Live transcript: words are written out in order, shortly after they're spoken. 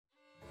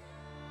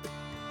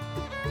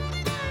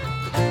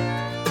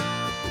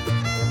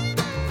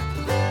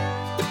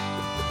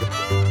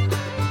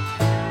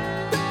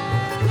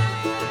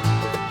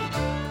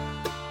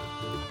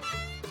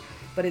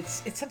but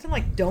it's something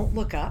like Don't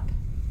Look Up.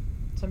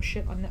 Some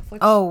shit on Netflix.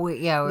 Oh,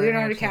 yeah.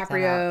 Leonardo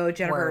DiCaprio,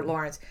 Jennifer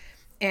Lawrence.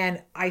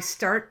 And I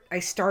started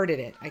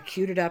it. I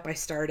queued it up. I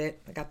started.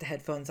 I got the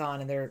headphones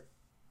on, and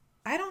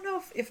I don't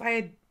know if I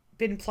had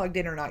been plugged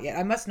in or not yet.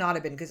 I must not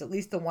have been, because at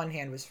least the one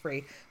hand was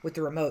free with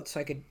the remote, so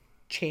I could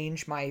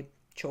change my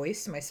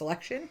choice, my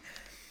selection.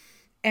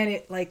 And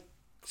it like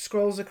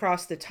scrolls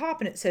across the top,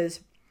 and it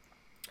says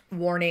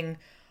warning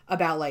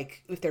about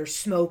like if there's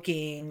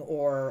smoking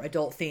or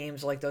adult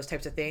themes, like those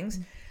types of things.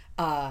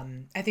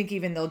 I think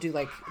even they'll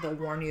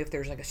warn you if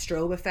there's like a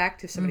strobe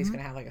effect, if somebody's going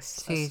to have like a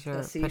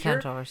seizure.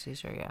 Potential or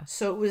seizure, yeah.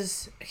 So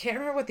I can't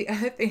remember what the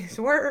other things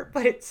were,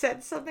 but it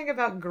said something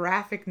about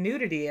graphic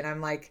nudity. And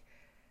I'm like,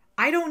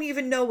 I don't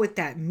even know what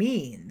that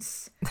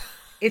means.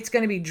 It's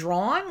going to be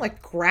drawn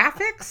like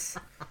graphics,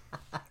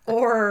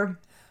 or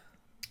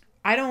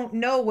I don't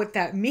know what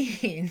that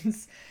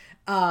means.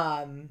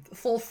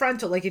 Full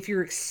frontal, like if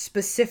you're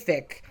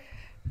specific,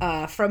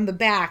 from the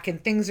back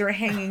and things are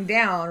hanging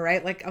down,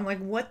 right? Like, I'm like,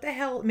 what the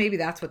hell? Maybe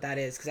that's what that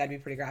is, because that'd be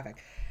pretty graphic.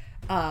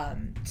 So I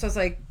was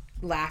like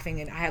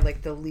laughing, and I had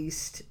like the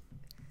least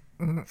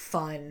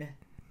fun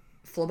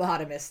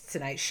phlebotomist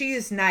tonight. She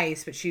is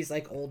nice, but she's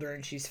like older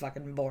and she's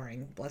fucking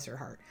boring, bless her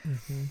heart.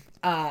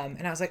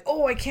 And I was like,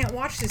 oh, I can't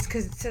watch this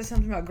because it says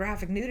something about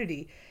graphic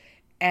nudity,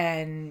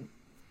 and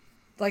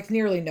like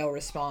nearly no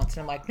response.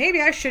 And I'm like,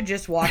 maybe I should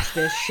just watch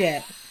this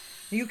shit.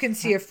 You can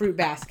see a fruit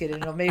basket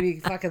and it'll maybe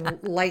fucking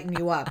lighten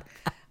you up.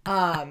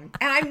 And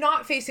I'm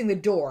not facing the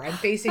door. I'm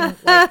facing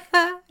like the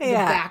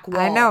back wall.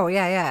 I know,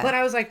 yeah. But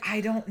I was like,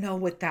 I don't know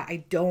what that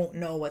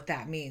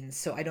means.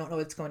 So I don't know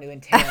what it's going to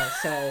entail.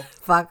 So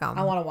fuck them.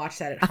 I want to watch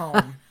that at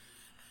home.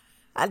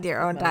 At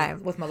your own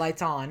time. With my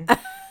lights on.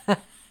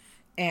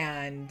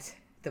 And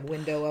the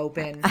window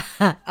open.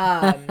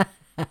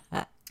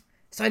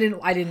 So I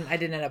didn't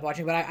end up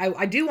watching, but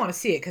I do want to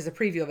see it because the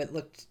preview of it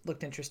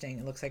looked interesting.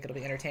 It looks like it'll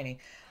be entertaining.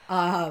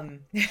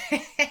 And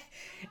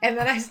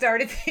then I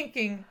started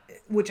thinking,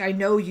 which I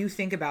know you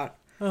think about.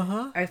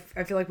 I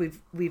feel like we've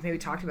maybe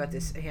talked about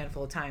this a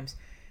handful of times.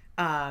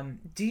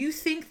 Do you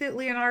think that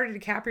Leonardo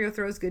DiCaprio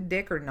throws good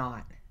dick or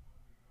not?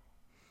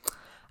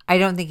 I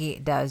don't think he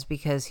does,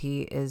 because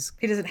he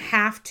doesn't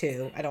have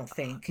to, I don't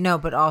think. No,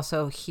 but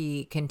also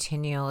he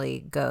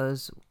continually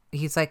goes,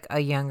 he's like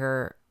a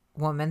younger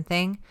woman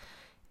thing.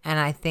 And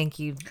I think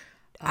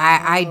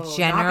I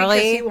generally... Not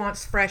because he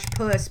wants fresh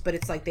puss, but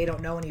it's like they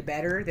don't know any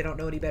better. They don't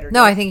know any better.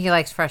 No, I think he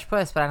likes fresh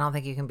puss, but I don't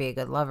think you can be a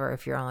good lover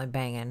if you're only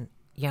banging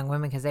young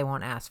women, because they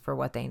won't ask for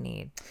what they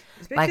need.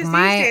 Like these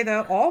days,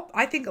 though,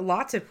 I think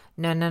lots of...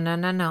 No.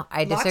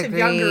 I disagree. Lots of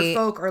younger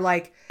folk are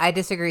like... I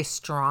disagree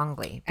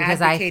strongly,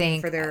 because I think...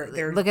 For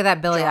their look at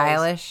that Billie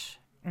Eilish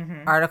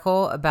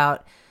article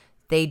about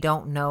they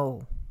don't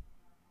know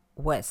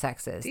what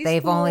sex is.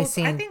 They've only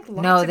seen...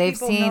 they've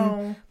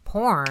seen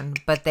porn,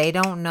 but they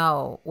don't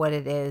know what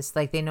it is.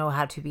 Like, they know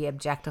how to be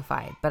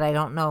objectified, but I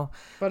don't know.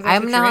 What if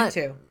that's what you're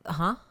into?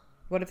 Huh?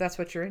 What if that's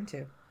what you're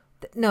into?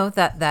 No,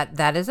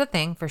 that is a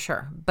thing for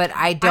sure. But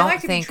I don't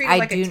like to think be treated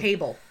like a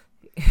table.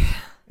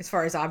 As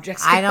far as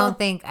objects go. I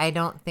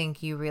don't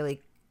think you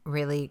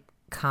really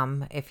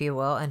come, if you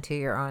will, into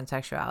your own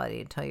sexuality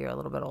until you're a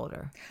little bit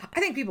older. I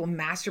think people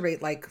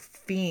masturbate like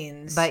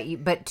fiends.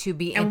 But to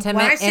be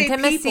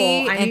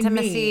intimacy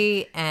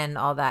and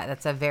all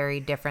that's a very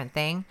different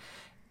thing.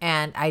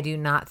 And I do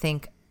not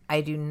think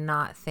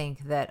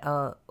that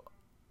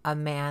a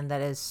man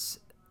that is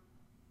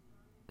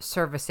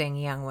servicing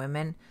young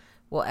women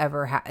will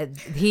ever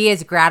he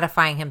is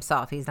gratifying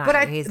himself. He's not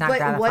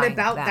gratifying what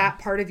about them. That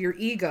part of your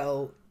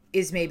ego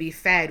is maybe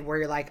fed where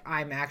you're like,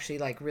 I'm actually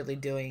like really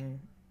doing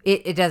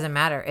it doesn't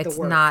matter. It's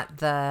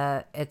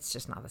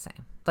just not the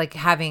same. Like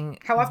having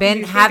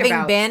been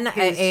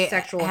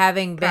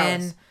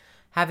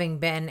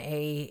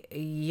a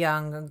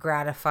young,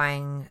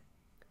 gratifying,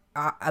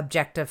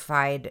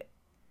 objectified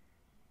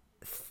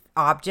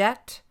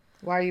object.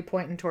 Why are you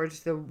pointing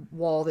towards the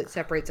wall that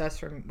separates us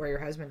from where your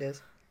husband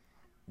is?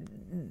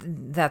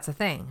 That's a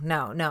thing.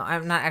 No,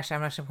 I'm not actually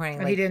pointing.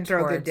 And he didn't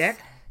throw a good dick?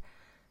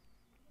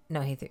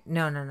 No,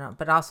 no.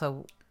 But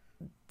also,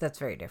 that's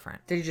very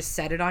different. Did he just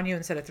set it on you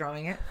instead of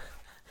throwing it?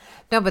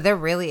 No, but there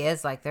really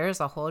is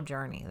there's a whole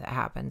journey that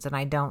happens, and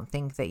I don't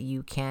think that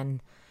you can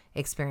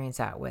experience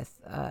that with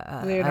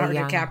Leonardo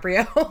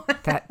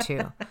DiCaprio. That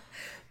too.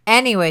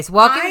 Anyways,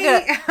 welcome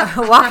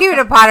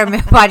to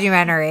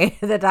Podumentary,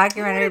 the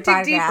documentary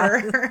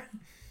podcast.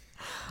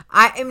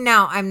 I'm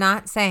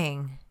not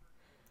saying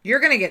you're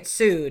gonna get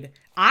sued.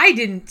 I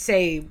didn't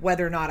say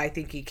whether or not I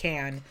think he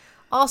can.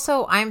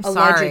 Also, I'm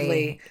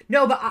allegedly. Sorry.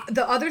 No, but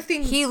the other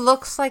thing, he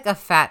looks like a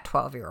fat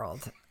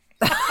 12-year-old.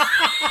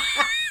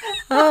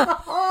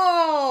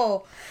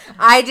 Oh,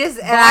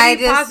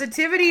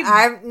 positivity.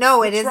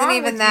 It isn't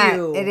even that.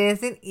 You? It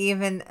isn't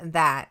even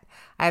that.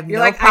 You're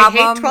no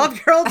problem. I hate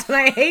 12-year-olds and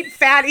I hate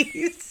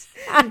fatties.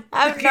 I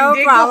have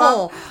no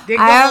problem.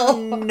 I have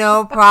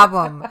no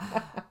problem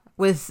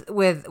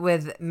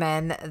with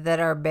men that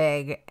are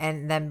big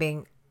and them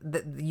being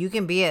you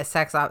can be a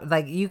sex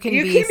like you can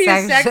You be can be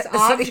a sex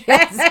object.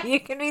 Yes, you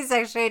can be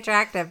sexually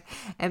attractive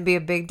and be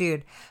a big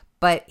dude.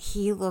 But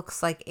he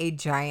looks like a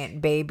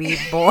giant baby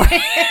boy.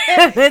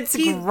 It's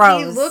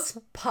gross. He looks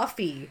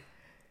puffy.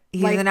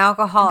 He's like- an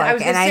alcoholic, I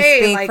was and gonna I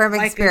say, speak like- from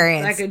like a-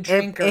 experience. like a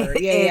drinker.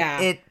 Yeah.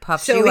 It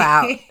puffs So you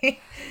out, he-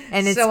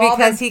 and it's so all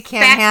because them he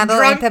can't fat, handle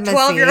drunk intimacy.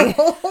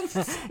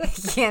 12-year-olds.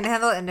 He can't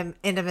handle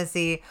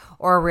intimacy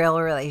or a real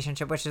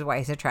relationship, which is why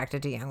he's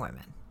attracted to young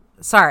women.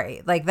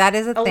 Sorry, like that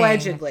is a thing.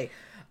 Allegedly.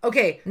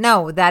 Okay.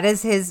 No, that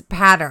is his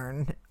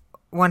pattern,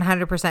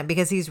 100%,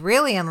 because he's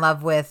really in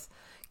love with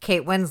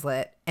Kate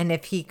Winslet, and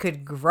if he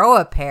could grow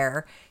a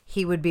pair,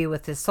 he would be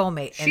with his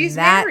soulmate. And She's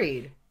that,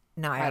 married.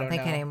 No, I don't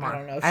think know. anymore. I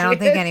don't know if I don't she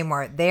think is.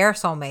 anymore. They are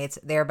soulmates.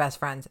 They are best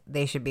friends.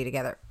 They should be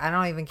together. I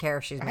don't even care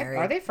if she's married.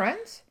 Are they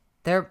friends?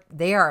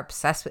 They are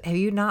obsessed with. Have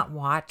you not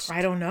watched?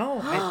 I don't know.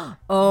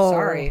 Oh,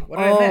 sorry. What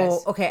did I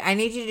miss? Okay. I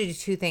need you to do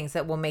two things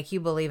that will make you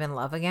believe in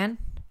love again.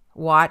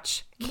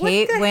 Watch What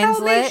Kate the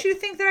hell makes Winslet you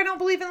think that I don't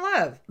believe in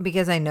love?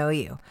 because I know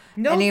you.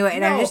 No, Anyway,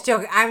 and I'm no. just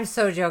joking. I'm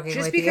so joking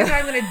Just with because you.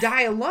 I'm going to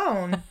die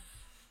alone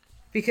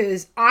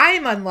because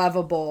I'm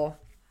unlovable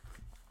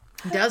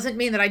doesn't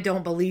mean that I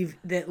don't believe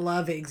that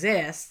love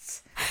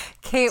exists.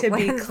 Kate to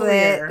be Winslet,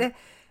 clear.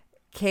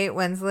 Kate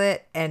Winslet,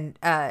 and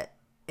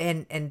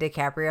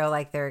DiCaprio,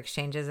 like their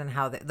exchanges and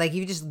how they, like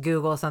you just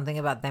Google something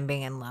about them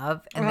being in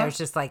love, and Uh-huh. there's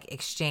just like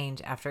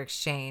exchange after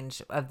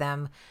exchange of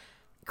them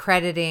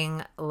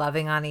crediting,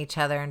 loving on each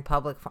other in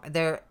public.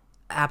 They're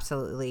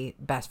absolutely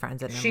best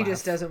friends and in She love.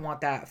 just doesn't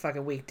want that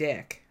fucking weak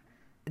dick.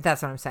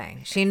 That's what I'm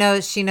saying. She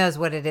knows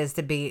what it is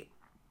to be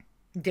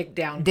Dick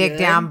down. dick good.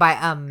 down by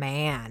a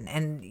man,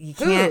 and you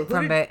can't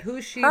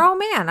Who's she? her old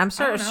man. I'm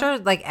sure don't know.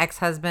 like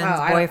ex-husbands,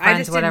 Oh, I boyfriends,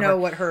 just didn't whatever. know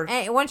what her-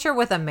 And once you're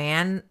with a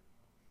man,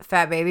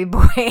 fat baby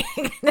boy ain't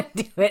gonna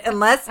do it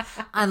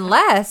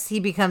unless he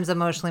becomes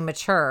emotionally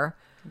mature.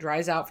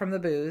 Dries out from the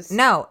booze.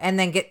 No, and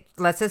then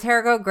lets his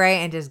hair go gray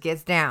and just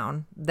gets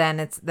down. Then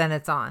it's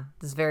on.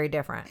 It's very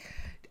different.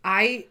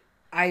 I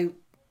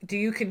do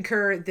you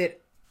concur that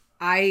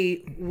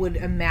I would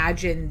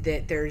imagine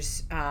that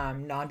there's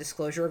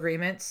non-disclosure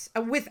agreements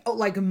with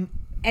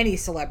any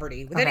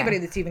celebrity, with Okay. anybody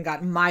that's even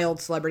got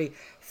mild celebrity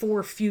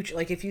for future.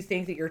 Like if you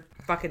think that your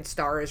fucking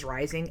star is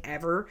rising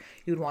ever,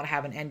 you would want to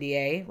have an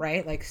NDA,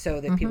 right? Like so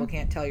that people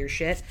can't tell your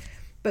shit.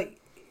 But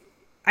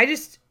I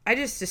just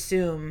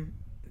assume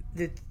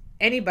that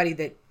anybody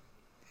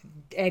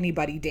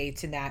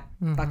dates in that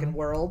fucking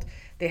world,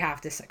 they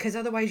have to, because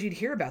otherwise you'd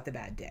hear about the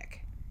bad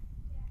dick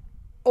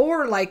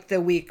or like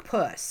the weak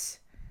puss.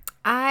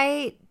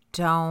 I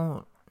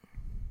don't.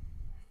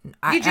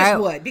 You just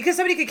would, because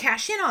somebody could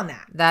cash in on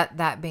that.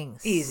 That being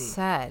Easy.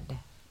 said,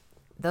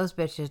 those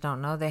bitches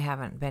don't know they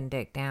haven't been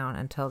dick down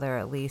until they're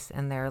at least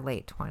in their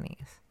late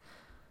 20s.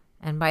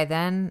 And by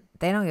then,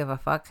 they don't give a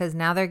fuck because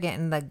now they're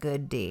getting the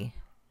good D.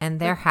 And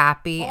they're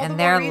happy all the and more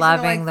they're reason to,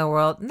 loving like, the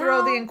world.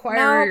 Throw the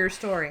Inquirer your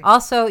story.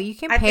 Also, you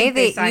can I pay think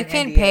they you sign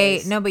can pay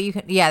NDAs. no, but you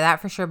can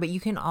that for sure. But you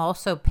can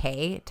also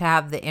pay to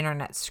have the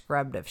internet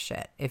scrubbed of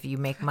shit if you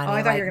make money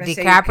I thought you like were gonna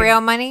say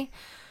DiCaprio money.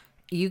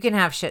 You can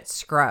have shit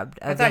scrubbed.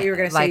 I thought you were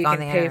going to say you on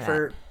can the pay internet.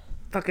 for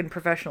fucking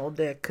professional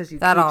dick because you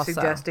That keep also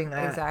suggesting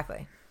that.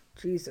 exactly.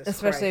 Jesus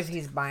Especially Christ. if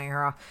he's buying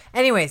her off.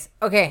 Anyways,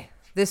 okay,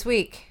 this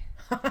week.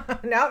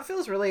 Now it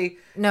feels really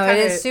No, it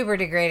is super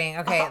degrading.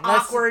 Okay,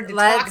 awkward to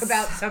talk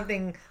about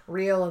something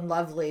real and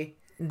lovely.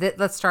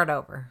 Let's start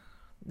over.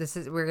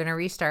 We're gonna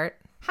restart.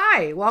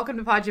 Hi, welcome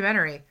to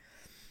Podumentary.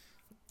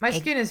 My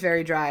skin is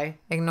very dry.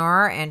 Ignore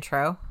our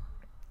intro.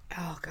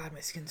 Oh God, my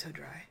skin's so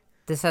dry.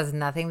 This has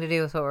nothing to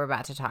do with what we're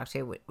about to talk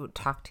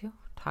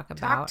about.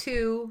 Talk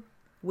to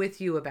with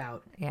you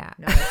about. Yeah.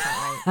 No, that's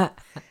not right.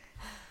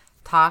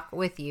 Talk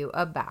with you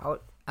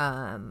about.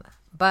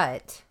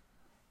 But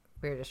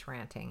we're just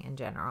ranting in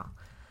general.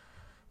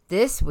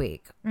 This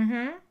week,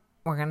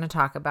 we're going to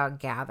talk about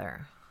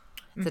Gather.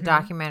 It's a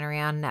documentary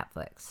on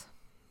Netflix.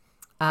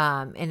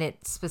 And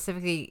it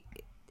specifically,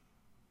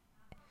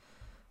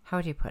 how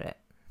would you put it?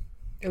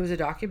 It was a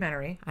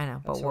documentary. I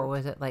know, but what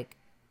was it like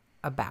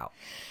about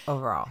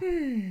overall?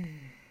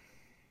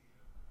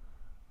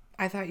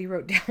 I thought you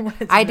wrote down what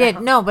it's I did.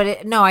 about. No, but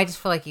I just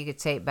feel like you could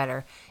say it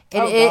better.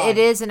 God. It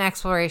is an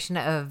exploration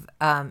of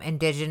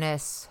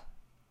indigenous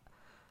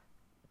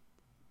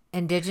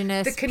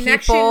The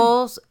connection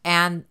peoples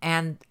and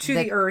to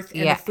the earth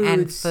and yeah, the foods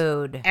and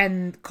food,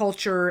 and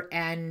culture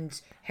and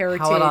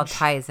heritage. how it all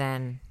ties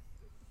in.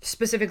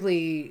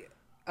 Specifically,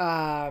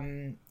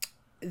 the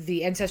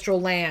ancestral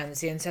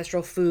lands, the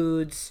ancestral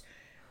foods,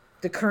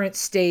 the current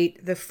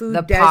state, the food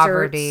The deserts,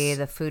 poverty,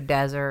 the food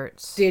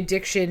deserts. the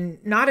addiction,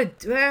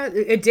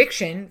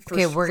 addiction. For,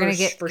 Okay, we're gonna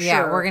get for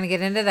yeah, sure. we're gonna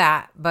get into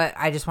that, but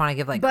I just want to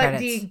give but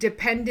credits. the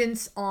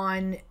dependence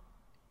on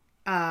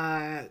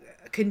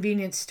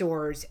convenience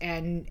stores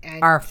and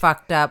Our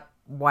fucked up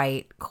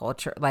white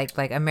culture, like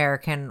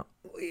American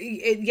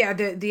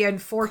the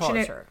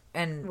unfortunate culture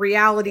and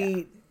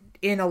reality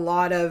in a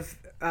lot of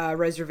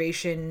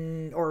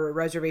reservation or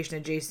reservation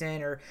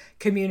adjacent or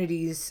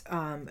communities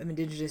of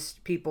indigenous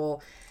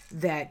people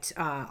that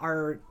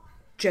are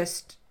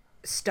just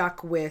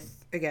stuck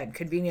with, again,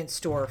 convenience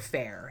store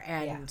fare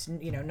and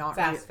not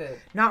Fast food.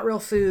 not real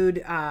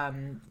food,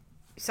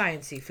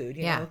 sciencey food,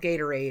 you Yeah. know,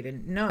 Gatorade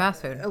and no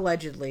Fast food.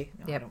 allegedly.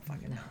 No, I Yep. don't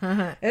fucking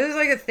know. It was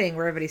like a thing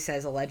where everybody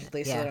says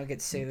allegedly so Yeah. they don't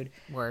get sued.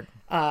 Word.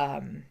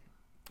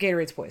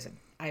 Gatorade's poison.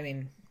 I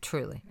mean,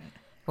 Truly.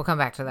 We'll come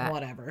back to that.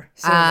 whatever.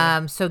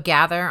 So So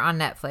Gather on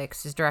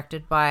Netflix is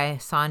directed by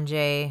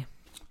Sanjay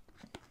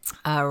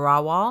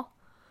Rawal.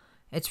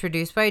 It's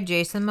produced by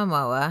Jason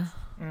Momoa.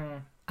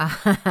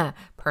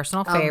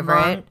 Personal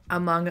favorite.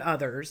 among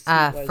others. he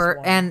was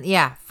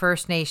one.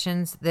 First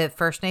Nations, the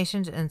First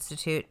Nations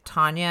Institute,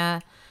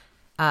 Tanya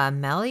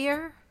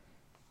Mellier,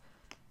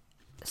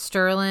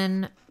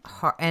 Sterling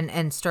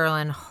and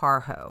Sterling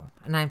Harjo.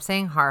 And I'm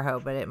saying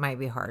Harjo, but it might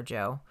be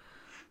Harjo.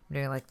 I'm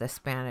doing like the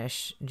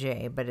Spanish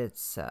J, but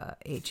it's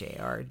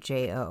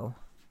Harjo.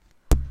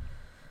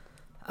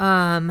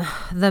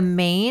 The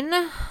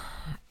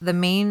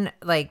main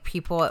like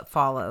people it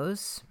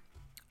follows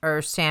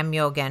are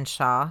Samuel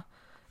Genshaw,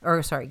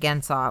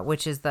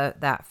 which is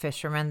that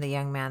fisherman, the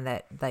young man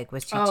that like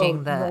was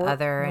teaching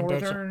other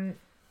indigenous.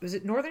 Was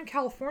it Northern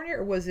California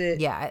or was it?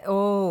 Yeah.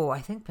 Oh,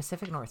 I think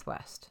Pacific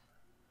Northwest.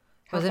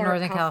 Was it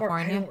Northern how far-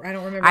 California? I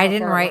don't remember. I how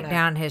didn't far it write went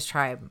down his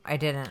tribe. I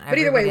didn't. But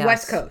either way, Everybody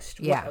West else- Coast.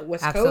 Yeah,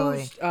 West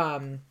absolutely.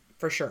 Coast,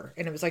 for sure.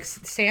 And it was like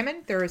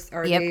salmon.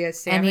 Are Yep. they a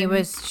salmon And he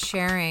was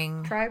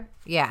sharing. tribe?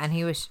 Yeah, and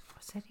he was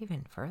that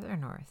even further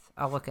north?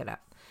 I'll look it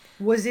up.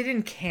 Was it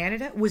in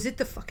Canada? Was it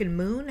the fucking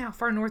moon? How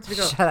far north did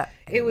it go? Shut up.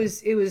 It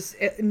was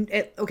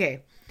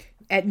okay.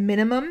 At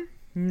minimum,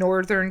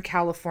 Northern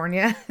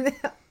California,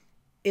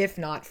 if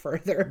not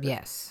further.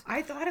 Yes.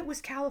 I thought it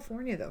was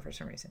California though for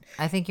some reason.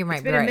 I think you might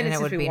be been a right, minute and it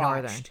since would we be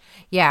northern. watched.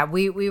 Yeah,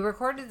 we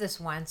recorded this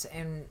once,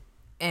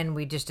 and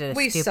we just did a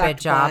We stupid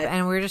sucked job, butt.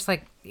 and we were just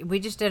like, we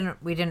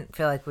didn't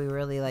feel like we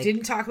really like.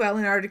 Didn't talk about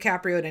Leonardo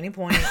DiCaprio at any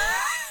point,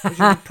 which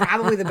is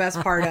probably the best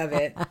part of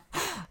it.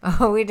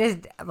 We just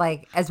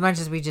like as much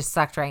as we just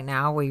sucked right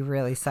now, we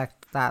really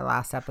sucked that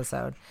last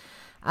episode.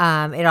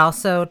 It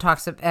also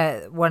talks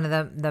one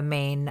of the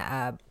main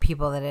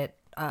people that it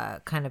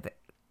kind of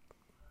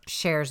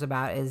shares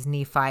about is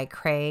Nephi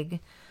Craig,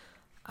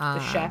 The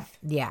chef.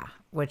 yeah,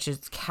 which is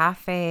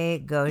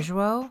Cafe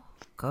Gojo.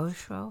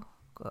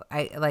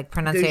 I like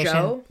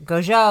pronunciation.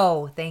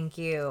 Gojo. Thank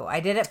you.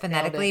 I did it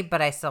phonetically,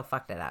 but I still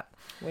fucked it up.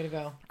 Way to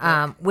go.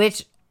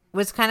 Which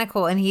was kind of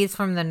cool. And he's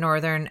from the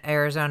Northern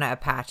Arizona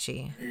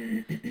Apache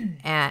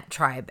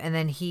tribe. And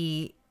then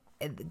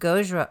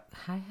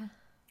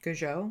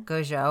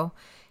Gojo,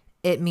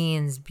 it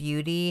means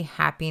beauty,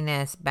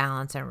 happiness,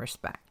 balance, and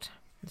respect,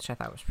 which I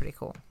thought was pretty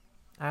cool.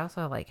 I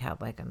also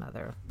had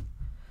another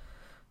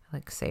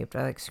saved.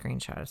 I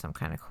screenshotted some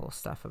kind of cool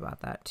stuff about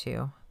that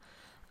too.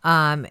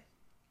 So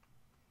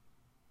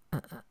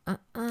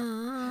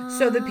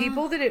the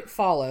people that it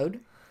followed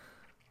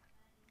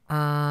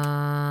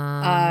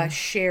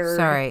shared.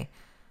 Sorry.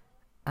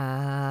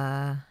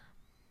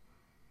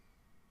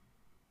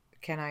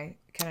 Can I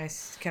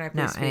please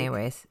No, speak?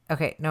 anyways.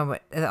 Okay, no,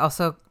 but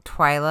also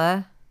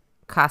Twyla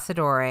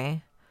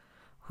Casadore,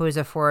 who is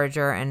a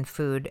forager and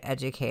food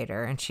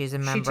educator, and she's a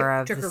member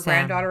of took the her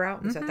granddaughter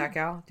out. Was that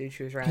gal? Dude,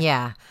 she was right.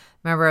 Yeah,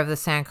 member of the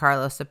San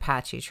Carlos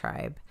Apache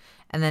tribe.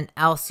 And then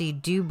Elsie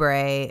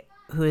Dubray,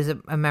 who is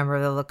a member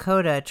of the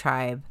Lakota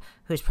tribe,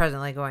 who's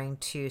presently going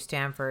to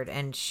Stanford,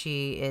 and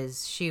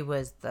she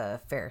was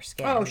the fair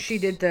skin. Oh, she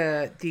did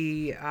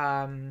the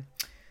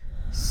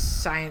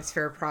science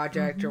fair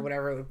project or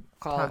whatever it was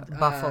called.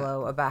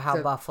 Buffalo, about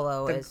how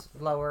buffalo is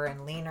lower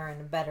and leaner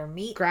and better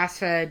meat.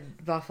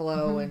 Grass-fed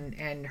buffalo,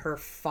 and her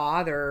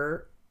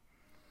father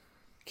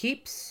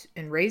keeps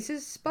and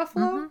raises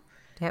buffalo.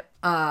 Yep.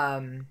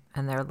 And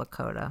they're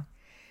Lakota.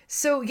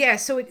 So yeah,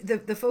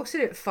 the folks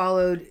that it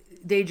followed,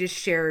 they just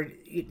shared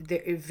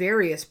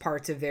various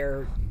parts of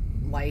their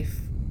life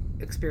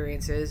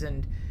experiences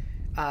and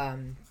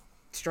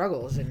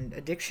struggles and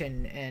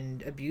addiction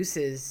and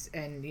abuses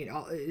and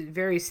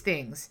various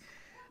things.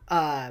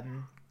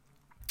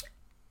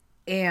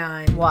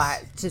 And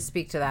To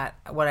speak to that,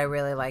 what I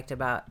really liked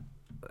about,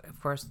 of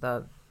course,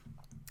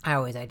 I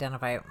always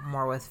identify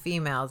more with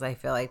females, I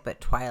feel like,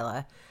 but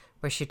Twyla,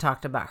 where she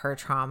talked about her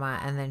trauma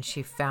and then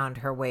she found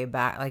her way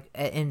back, like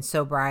in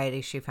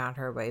sobriety, she found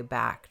her way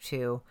back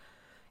to,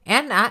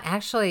 and not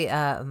actually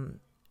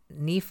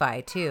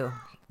Nephi too.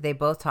 They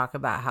both talk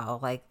about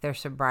how their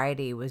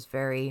sobriety was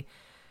very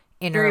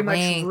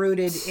much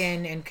rooted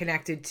in and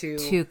connected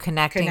to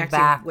connecting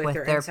back with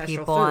their ancestral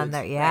people foods, and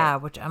their right.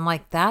 which I'm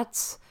like,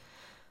 that's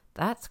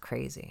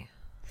crazy.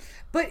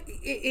 But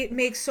it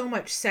makes so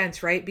much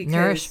sense, right? Because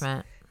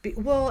Nourishment.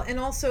 Well, and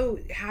also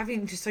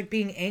having just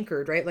being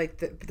anchored, right? Like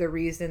the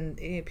reason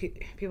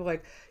people are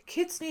like,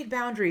 kids need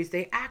boundaries.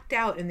 They act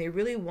out and they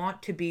really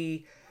want to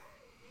be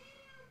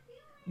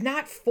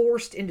not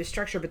forced into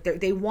structure, but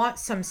they want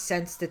some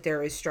sense that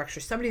there is structure.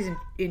 Somebody's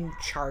in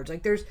charge.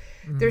 Like there's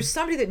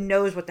somebody that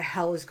knows what the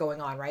hell is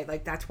going on, right?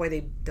 Like that's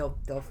why they'll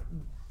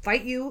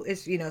fight you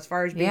as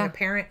far as being a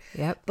parent.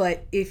 Yep.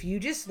 But if you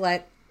just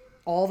let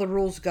all the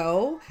rules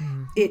go,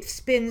 it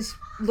spins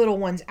little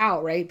ones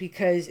out, right?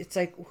 Because it's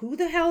like, who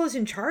the hell is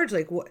in charge?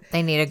 Like, what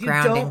They need a you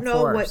grounding don't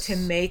know what force. to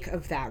make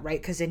of that, right?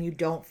 Because then you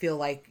don't feel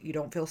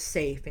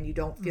safe, and you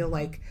don't feel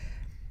like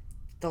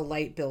the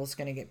light bill's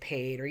going to get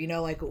paid, or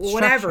like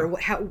whatever.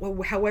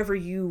 However,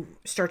 you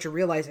start to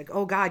realize, like,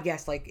 oh God,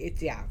 yes, like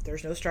it's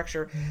there's no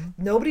structure,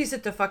 nobody's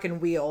at the fucking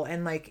wheel,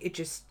 and like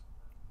it's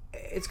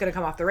going to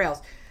come off the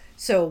rails.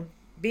 So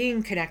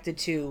being connected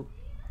to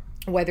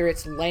whether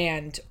it's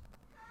land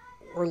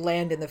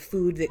and the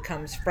food that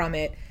comes from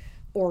it,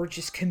 or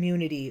just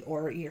community,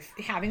 or you're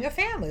having a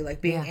family,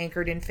 like being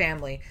anchored in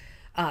family,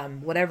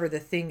 whatever the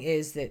thing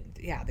is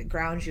that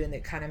grounds you and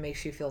that kind of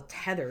makes you feel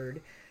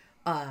tethered.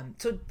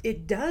 So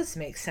it does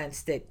make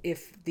sense that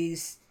if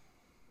these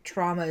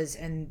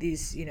traumas and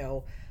these,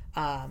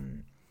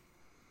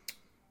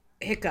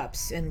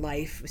 hiccups in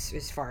life,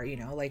 as far,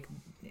 like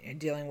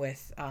dealing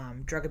with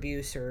drug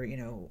abuse, or,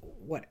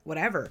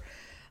 whatever,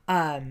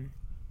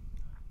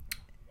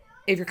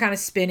 if you're kind of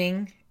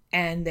spinning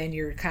and then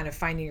you're kind of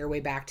finding your way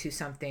back to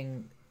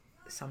something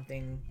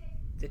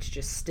that's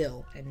just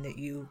still and that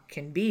you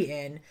can be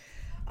in,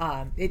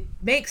 it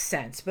makes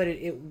sense, but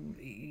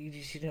you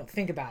don't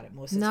think about it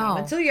most of the time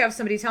until you have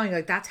somebody telling you,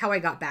 like, that's how I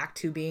got back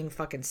to being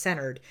fucking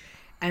centered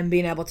and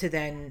being able to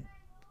then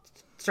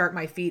start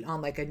my feet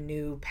on like a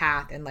new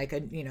path, and like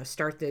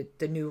start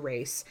the new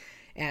race,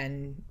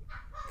 and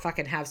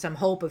fucking have some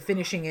hope of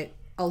finishing it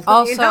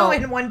also,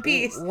 in one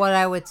piece. What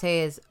I would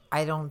say is,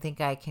 I don't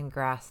think I can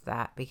grasp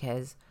that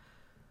because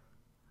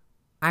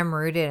I'm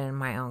rooted in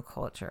my own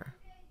culture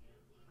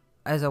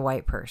as a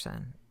white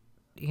person.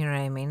 You know what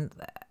I mean?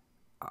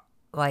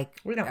 Like,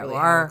 we don't really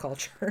have a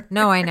culture.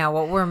 No, I know.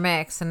 Well, we're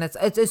mixed, and it's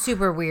a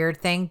super weird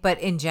thing. But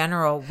in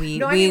general,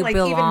 we like,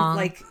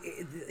 belong.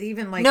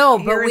 Even like no,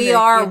 but we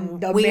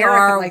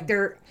are. Like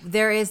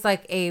there is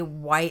like a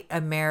white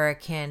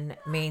American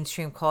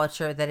mainstream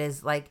culture that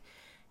is like,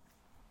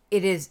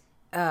 it is.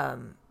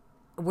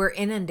 We're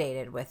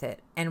inundated with it,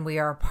 and we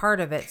are a part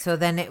of it. So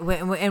then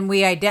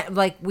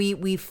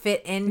we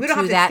fit into we don't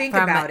have to that think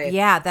from about it.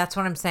 Yeah, that's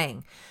what I'm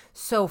saying.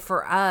 So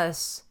for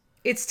us,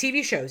 it's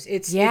TV shows.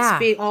 It's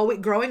being always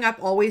growing up,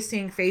 always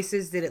seeing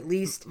faces that at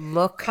least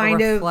look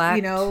kind of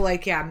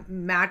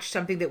match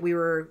something that we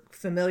were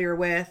familiar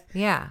with.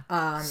 Yeah.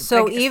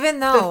 So like, even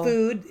though the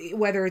food,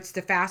 whether it's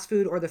the fast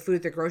food or the food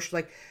at the grocery,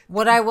 like,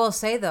 what I will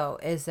say though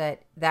is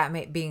that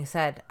being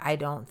said, I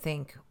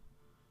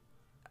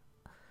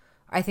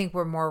think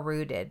we're more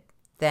rooted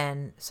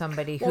than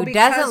somebody who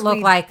doesn't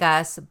look like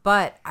us.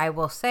 But I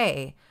will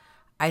say,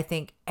 I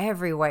think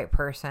every white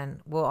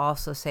person will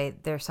also say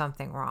there's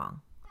something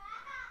wrong.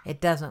 It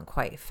doesn't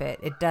quite fit.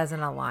 It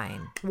doesn't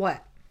align.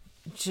 What?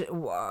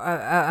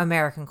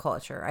 American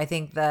culture. I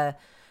think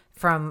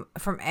from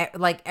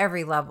like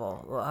every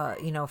level,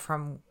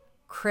 from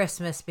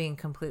Christmas being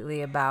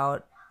completely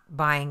about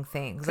buying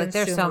things. Like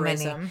there's so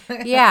many.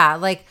 Yeah.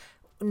 Like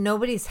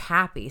nobody's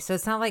happy. So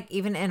it's not like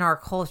even in our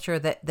culture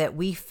that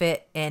we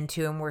fit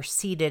into and we're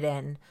seated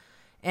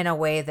in a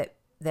way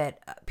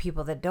that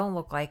people that don't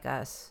look like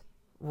us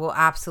will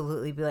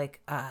absolutely be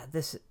like,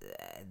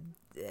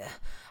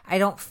 I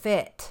don't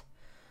fit.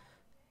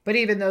 But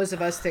even those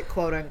of us that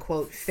quote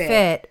unquote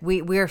fit,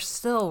 we're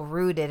still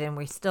rooted, and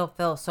we still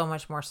feel so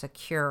much more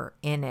secure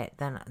in it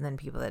than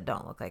people that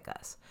don't look like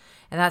us.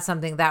 And that's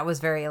something that was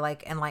very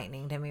like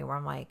enlightening to me, where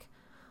I'm like,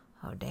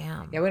 oh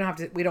damn. Yeah,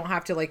 we don't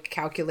have to like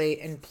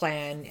calculate and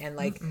plan and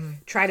like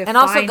try to and find,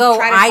 also go,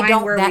 I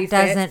don't, that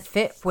doesn't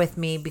fit with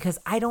me because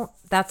I don't,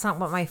 that's not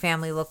what my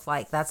family looked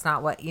like. That's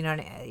not what,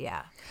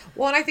 yeah.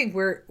 Well, and I think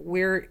we're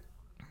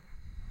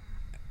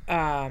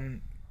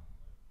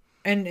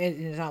and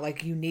it's not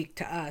like unique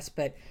to us,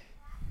 but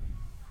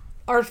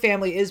our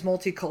family is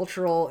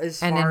multicultural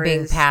as and far in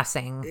being as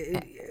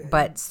passing,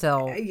 but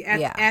still,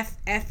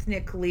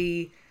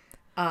 ethnically,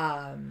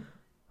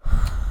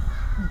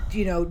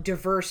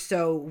 diverse.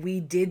 So we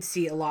did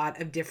see a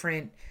lot of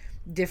different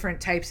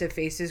types of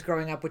faces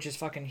growing up, which is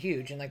fucking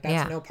huge, and like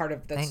that's no part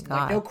of that's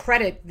like no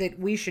credit that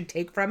we should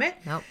take from it.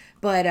 Nope.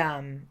 But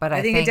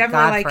I think it definitely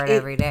God like for it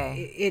every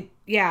day.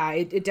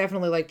 It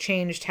definitely like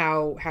changed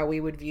how we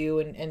would view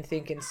and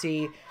think and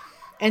see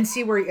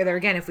where there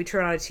again, if we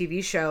turn on a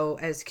TV show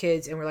as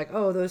kids and we're like,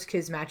 oh, those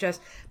kids match us.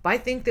 But I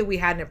think that we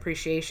had an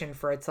appreciation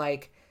for it's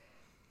like,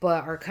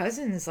 but our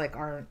cousins like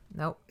aren't.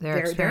 Nope,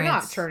 they're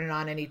not turning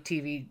on any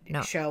TV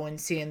show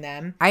and seeing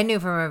them. I knew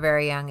from a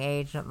very young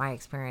age that my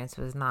experience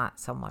was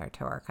not similar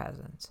to our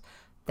cousins.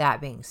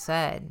 That being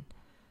said,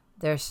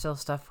 there's still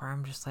stuff where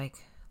I'm just like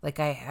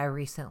I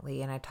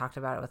recently, and I talked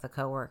about it with a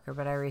coworker,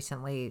 but I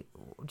recently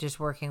just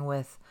working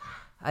with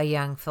a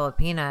young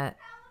Filipina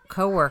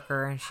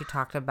coworker, and she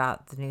talked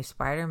about the new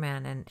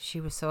Spider-Man, and she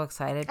was so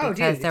excited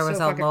because there was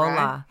a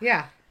Lola.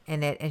 Yeah.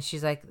 In it, and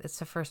she's like, it's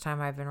the first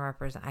time I've been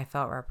I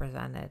felt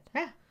represented.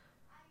 Yeah.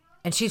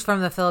 And she's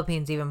from the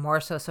Philippines even more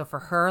so. So for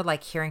her,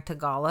 like hearing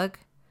Tagalog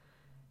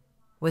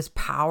was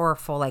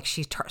powerful. Like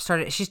she's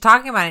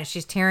talking about it and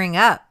she's tearing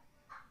up.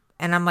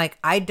 And I'm like,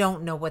 I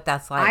don't know what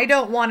that's like. I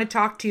don't want to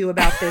talk to you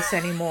about this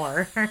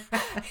anymore. I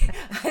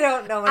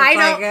don't know what I it's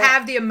don't like.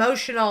 have the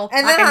emotional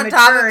And then fucking on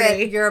top of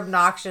maturity. it, your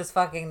obnoxious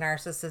fucking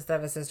narcissist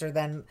of a sister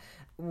then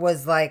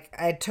was like,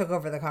 I took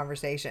over the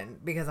conversation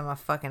because I'm a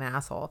fucking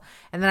asshole.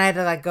 And then I had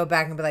to like go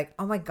back and be like,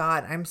 oh my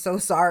God, I'm so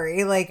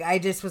sorry. Like, I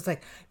just was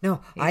like,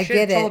 no, I should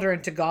get have it. told her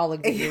in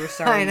Tagalog that you were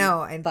sorry. I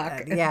know. And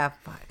fuck. yeah,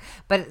 fuck.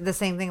 But the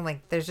same thing,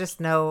 like, there's just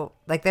no,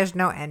 like, there's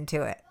no end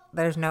to it.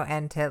 There's no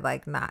end to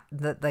like not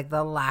the like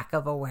the lack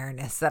of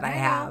awareness that I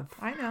have.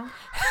 I know.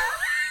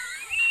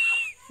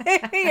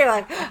 You're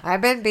like,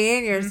 I've been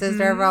being your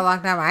sister for a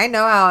long time. I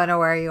know how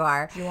unaware you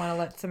are. Do you want to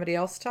let somebody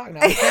else talk? No.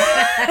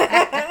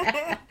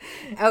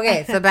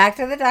 Okay, so back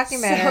to the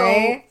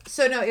documentary.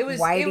 So no, it was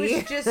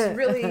Whitey. just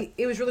really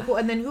cool.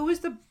 And then who was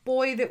the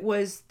boy that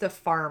was the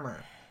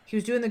farmer? He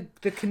was doing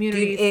the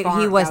community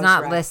farm. He was that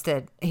not rad.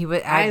 listed. He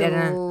was. I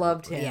didn't,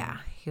 loved him. Yeah,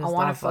 he I was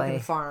want lovely. a fucking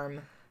farm.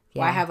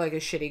 Yeah. Well, I have like a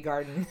shitty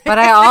garden. But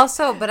I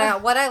also, what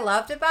I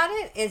loved about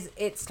it is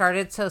it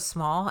started so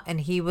small,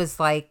 and he was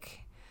like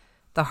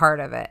the heart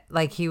of it.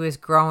 Like he was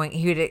growing.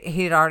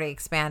 He'd already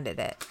expanded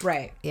it.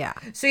 Right. Yeah.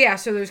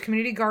 So there's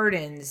community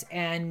gardens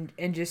and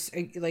just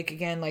like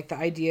again like the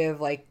idea of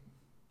like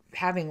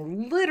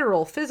having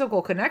literal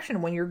physical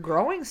connection when you're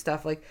growing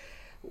stuff. Like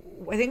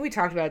I think we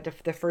talked about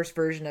the first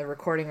version of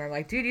recording where I'm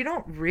like, dude, you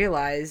don't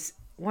realize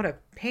what a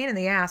pain in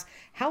the ass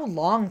how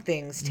long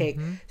things take.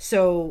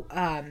 So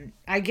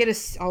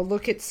I'll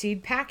look at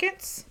seed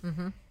packets.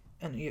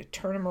 And you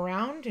turn them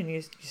around, and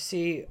you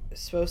see you're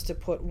supposed to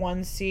put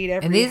one seed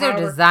every. And these are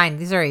designed.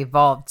 These are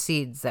evolved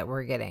seeds that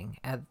we're getting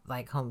at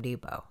like Home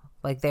Depot.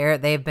 Like they've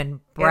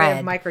been bred. They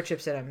have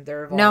microchips in them.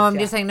 They're evolved, No, I'm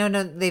just saying. No.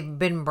 They've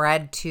been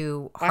bred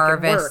to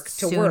harvest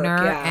sooner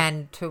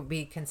and to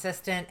be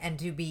consistent and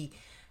to be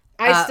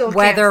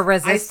weather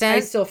resistant. I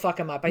still fuck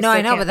them up. I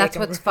know, but that's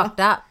what's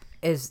fucked up.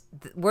 Is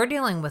we're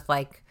dealing with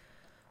like.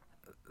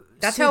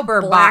 That's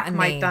super how black botany.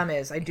 my thumb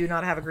is. I do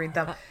not have a green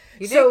thumb.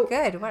 You did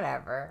good.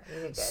 Whatever. You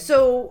did good.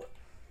 So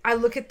I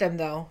look at them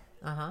though,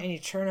 Uh-huh. and you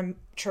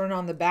turn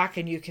on the back,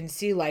 and you can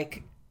see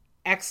like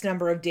X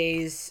number of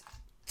days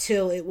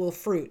till it will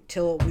fruit,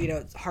 till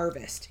it's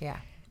harvest. Yeah.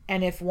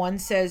 And if one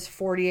says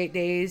 48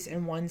 days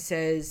and one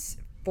says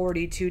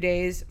 42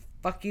 days,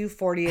 fuck you,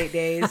 48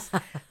 days.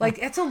 Like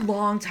that's a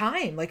long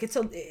time. Like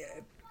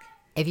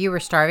If you were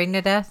starving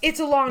to death, it's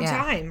a long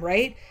time,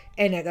 right?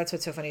 And that's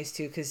what's so funny is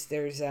too, because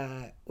there's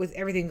with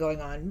everything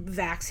going on,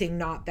 vaxing,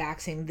 not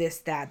vaxing, this,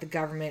 that, the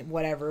government,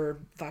 whatever,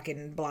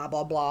 fucking blah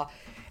blah blah,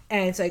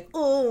 and it's like,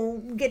 oh,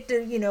 get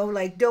to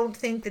like, don't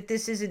think that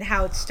this isn't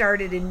how it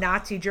started in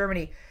Nazi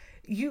Germany.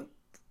 You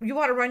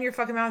want to run your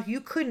fucking mouth? You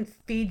couldn't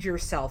feed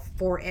yourself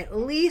for at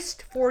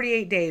least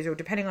 48 days, or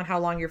depending on how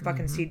long your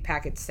fucking seed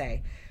packets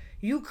say.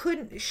 You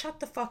couldn't. Shut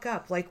the fuck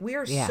up. Like we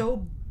are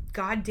so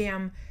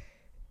goddamn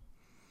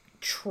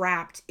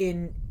trapped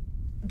in.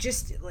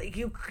 Just like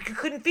you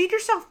couldn't feed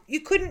yourself.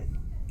 You couldn't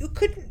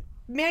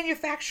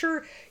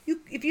manufacture.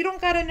 If you don't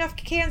got enough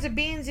cans of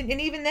beans, and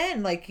even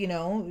then, like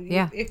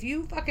if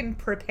you fucking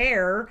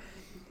prepare,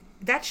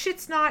 that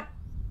shit's not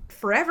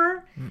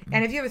forever.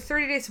 And if you have a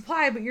 30-day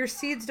supply, but your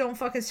seeds don't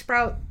fucking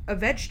sprout a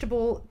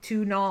vegetable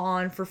to gnaw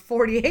on for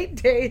 48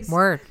 days.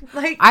 Word.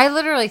 Like I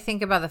literally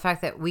think about the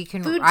fact that we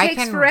can. Food I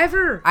takes can,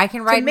 forever. I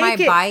can ride my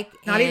bike.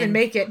 Not even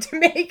make it to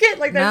make it.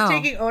 Like that's No.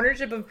 taking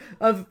ownership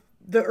of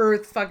the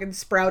earth fucking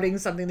sprouting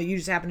something that you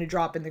just happen to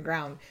drop in the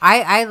ground.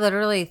 I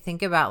literally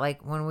think about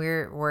like when we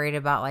were worried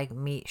about like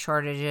meat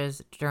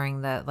shortages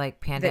during the like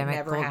pandemic,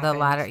 never the happened.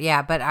 latter.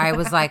 Yeah, but I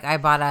was like, I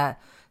bought a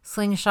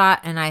slingshot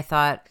and I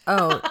thought,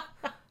 oh,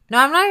 no,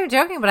 I'm not even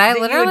joking. But I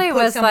That literally you would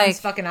put was someone's like,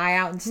 fucking eye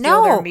out and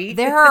steal their meat.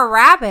 there are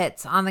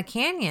rabbits on the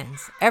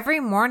canyons every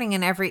morning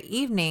and every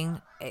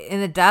evening in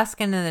the dusk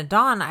and in the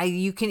dawn.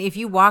 If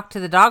you walk to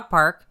the dog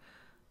park,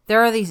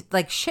 there are these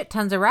like shit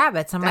tons of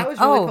rabbits. I'm that like, was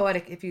really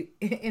poetic. If you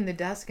in the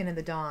dusk and in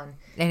the dawn,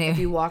 Anyway. if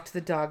you walk to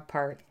the dog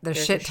park, there's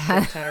a shit shit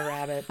ton. ton of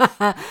rabbits. Is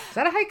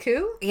that a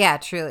haiku? yeah,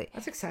 truly.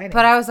 That's exciting.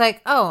 But I was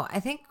like, oh, I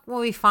think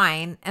we'll be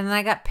fine. And then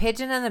I got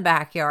pigeon in the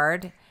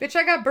backyard. Bitch,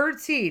 I got bird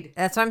seed.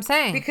 That's what I'm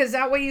saying. Because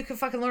that way you can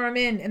fucking lure them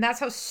in. And that's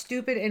how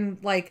stupid and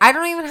like... I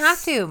don't even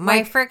have to. My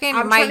like, freaking,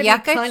 I'm my trying to be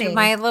yucca, cunning.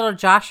 my little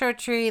Joshua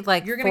tree,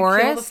 like You're going to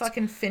forest. kill the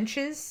fucking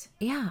finches?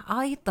 Yeah,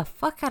 I'll eat the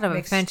fuck out of a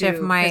Make finch. stew, If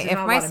 'cause there's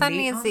not a my lot of son meat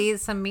needs on to it. eat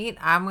some meat,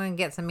 I'm going to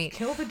get some meat.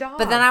 Kill the dog.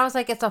 But then I was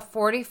like, it's a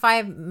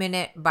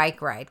 45-minute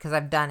bike ride, because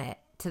I've done it,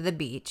 to the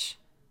beach.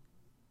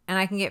 And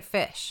I can get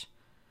fish.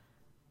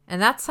 And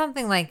that's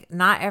something like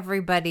not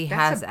everybody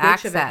That's has a bitch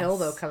access. of a hill,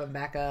 though, coming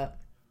back up.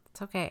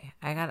 It's okay.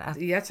 I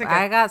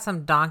got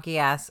some donkey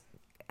ass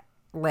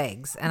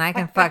legs, and I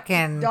can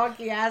fucking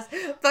Donkey ass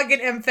fucking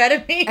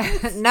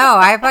amphetamine. no,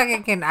 I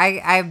fucking can.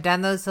 I've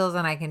done those hills,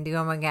 and I can do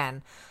them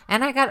again.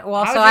 And I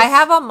I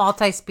have a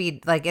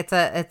multi-speed, like it's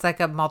like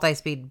a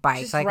multi-speed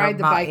bike. Just like ride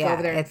the bike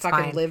over there and it's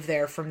fucking fine. live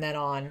there from then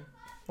on.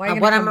 Why are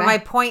you gonna come My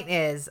back? point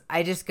is,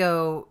 I just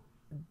go.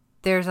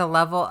 There's a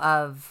level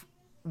of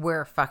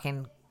we're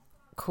fucking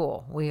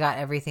cool. We got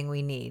everything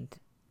we need,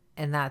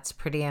 and that's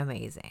pretty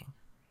amazing.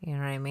 You know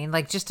what I mean?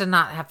 Like, just to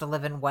not have to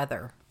live in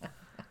weather.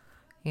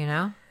 You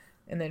know?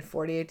 And then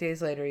 48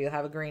 days later, you'll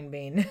have a green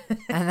bean.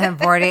 And then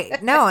 40.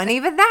 No, and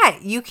even that,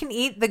 you can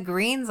eat the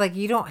greens. Like,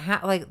 you don't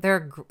have, like,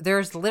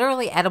 there's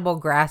literally edible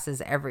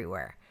grasses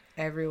everywhere.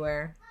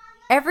 Everywhere.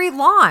 Every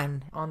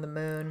lawn. On the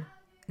moon.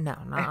 No,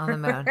 not on the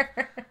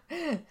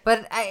moon.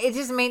 But it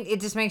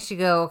just makes you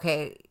go,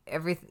 okay,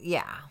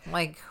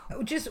 like.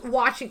 Just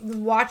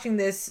watching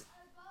this.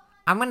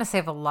 I'm going to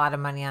save a lot of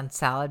money on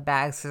salad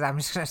bags because I'm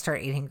just going to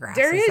start eating grass.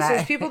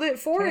 There's people that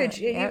forage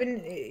even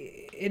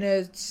in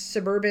a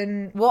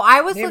suburban. Well,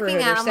 I was looking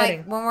at, I'm setting.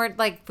 like, when we're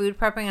like food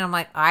prepping, and I'm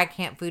like, I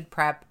can't food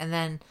prep. And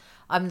then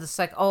I'm just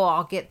like, oh,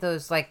 I'll get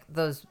those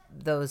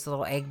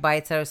little egg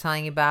bites that I was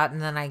telling you about.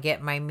 And then I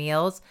get my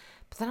meals.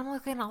 But then I'm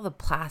looking at all the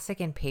plastic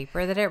and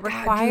paper that it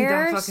requires. God, dude,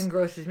 that fucking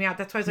grosses me out.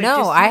 That's why I was like, no,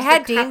 just I use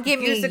had the Dean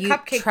give use me the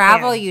cupcake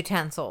travel pan.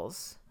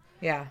 utensils.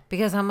 Yeah.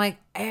 Because I'm like,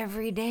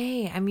 every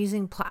day I'm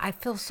using, I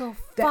feel so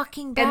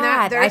fucking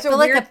bad. And I feel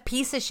like a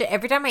piece of shit.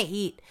 Every time I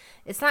eat,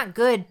 it's not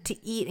good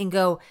to eat and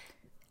go,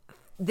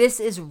 this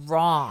is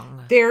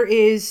wrong. There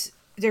is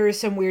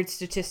some weird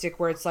statistic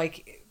where it's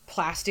like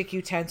plastic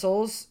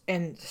utensils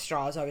and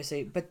straws,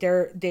 obviously, but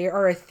they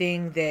are a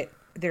thing that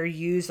they're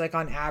used like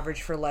on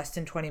average for less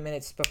than 20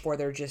 minutes before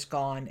they're just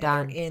gone.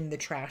 Done. And they're in the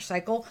trash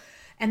cycle.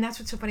 And that's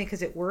what's so funny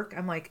because at work,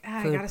 I'm like,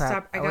 I Food gotta prep.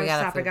 stop. I Oh, we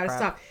gotta gotta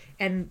stop.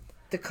 And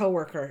the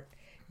coworker,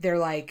 they're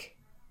like,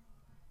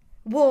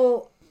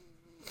 well,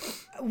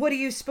 what are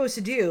you supposed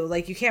to do?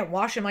 Like, you can't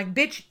wash them. Like,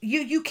 bitch,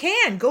 you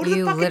can go to the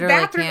You fucking literally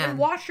bathroom can. and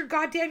wash your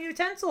goddamn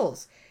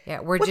utensils.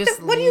 Yeah, we're What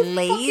just what do you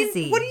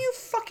lazy. What do you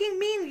fucking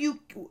mean?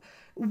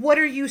 What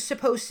are you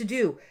supposed to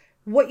do?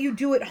 What you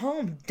do at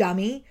home,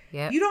 dummy.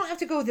 Yep. You don't have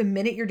to go the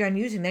minute you're done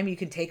using them. You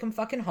can take them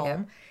fucking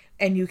home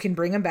and you can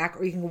bring them back,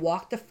 or you can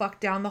walk the fuck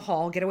down the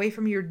hall, get away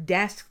from your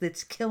desk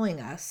that's killing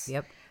us.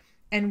 Yep.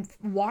 And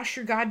wash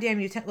your goddamn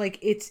utensils. Like,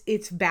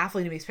 it's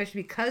baffling to me,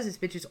 especially because this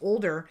bitch is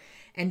older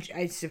and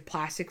it's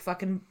plastic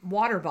fucking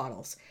water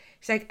bottles.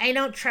 She's like, I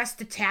don't trust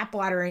the tap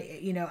water,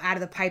 out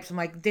of the pipes. I'm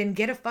like, then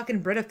get a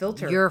fucking Brita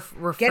filter. Your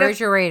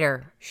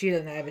refrigerator. She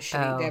doesn't have a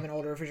shitty. Oh. They have an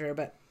older refrigerator,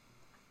 but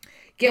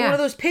get one of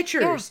those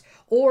pitchers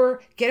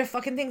or get a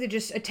fucking thing that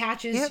just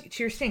attaches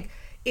to your sink.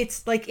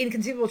 It's like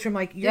inconceivable to him.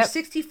 Like, you're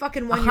 60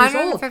 fucking 1 years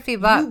old.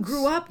 $150. You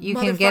grew up, you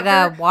can get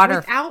a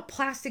without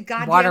plastic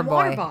goddamn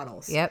water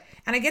bottles. Yep.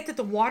 And I get that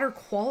the water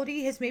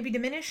quality has maybe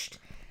diminished,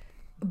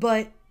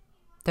 but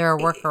there are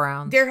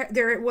workarounds.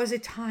 There was a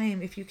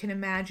time, if you can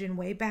imagine,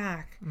 way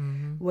back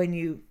when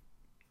you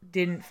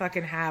didn't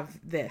fucking have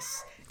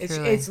this.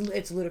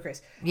 It's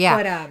ludicrous.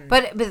 Yeah.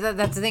 But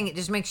that's the thing. It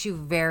just makes you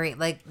very,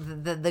 like,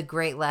 the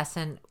great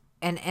lesson.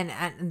 And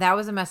that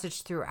was a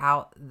message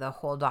throughout the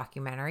whole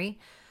documentary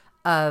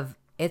of,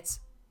 it's,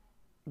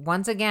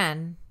 once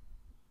again,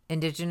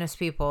 Indigenous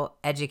people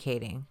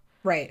educating.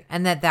 Right.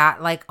 And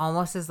that like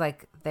almost is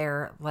like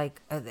they're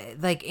like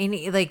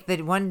any, like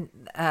the one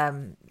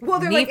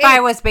Nephi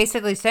like, was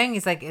basically saying,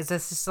 he's like, is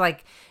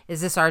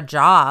this our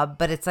job?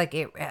 But it's like,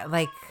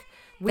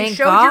 we thank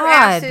showed God. your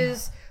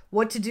asses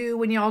what to do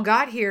when y'all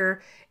got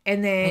here,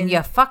 and then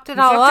you fucked it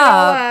all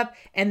up,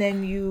 and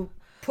then you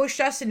pushed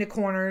us into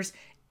corners,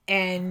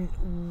 and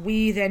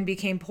we then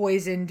became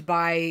poisoned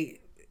by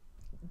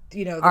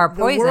the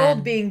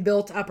world being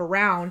built up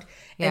around,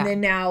 and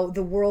then now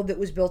the world that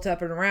was built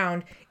up and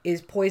around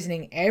is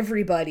poisoning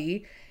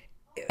everybody,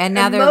 and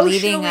now they're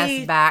leading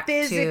us back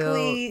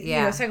physically,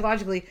 to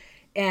psychologically,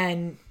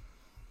 and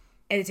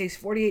it takes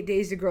 48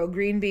 days to grow a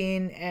green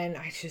bean, and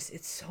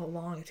it's so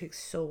long. It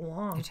takes so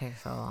long.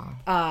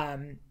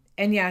 And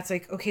it's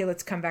like, okay,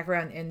 let's come back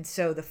around. And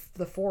so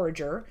the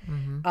forager,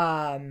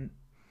 and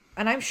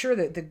I'm sure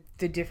that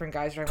the different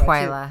guys are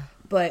talking about too,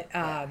 but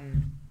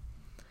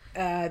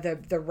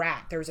the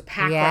rat, there was a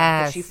pack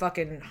rat that she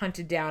fucking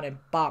hunted down and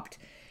bopped,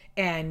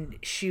 and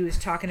she was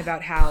talking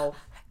about how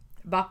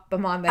bop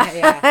them on the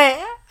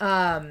head,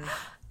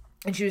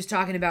 and she was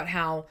talking about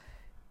how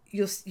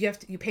you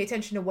pay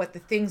attention to what the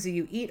things that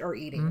you eat are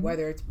eating,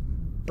 whether it's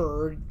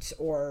birds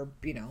or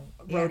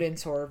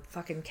rodents or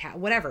fucking cat,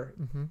 whatever,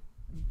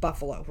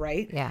 buffalo,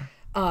 right? Yeah.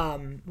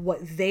 What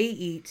they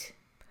eat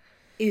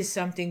is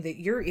something that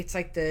it's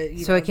like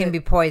so it can be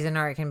poison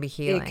or it can be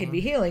healing. It can be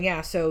healing,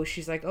 yeah. So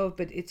she's like, oh,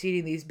 but it's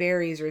eating these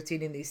berries or it's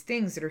eating these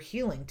things that are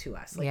healing to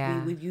us.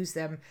 Like we would use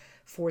them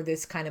for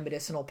this kind of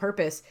medicinal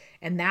purpose,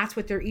 and that's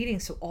what they're eating.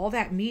 So all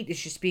that meat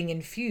is just being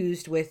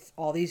infused with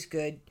all these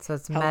good, so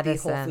it's healthy,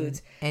 medicine whole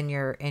foods in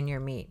your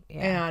meat.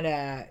 Yeah.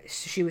 And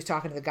she was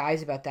talking to the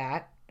guys about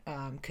that.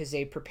 Because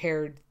they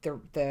prepared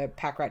the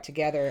pack rat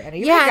together, and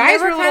the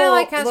guys were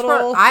kind of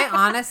little. I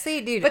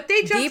honestly, dude, but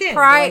they jumped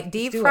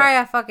deep fry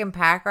a fucking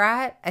pack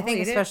rat. I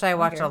think, especially I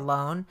watch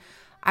Alone.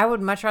 I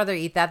would much rather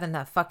eat that than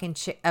a fucking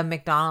a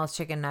McDonald's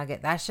chicken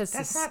nugget. That's just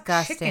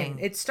disgusting.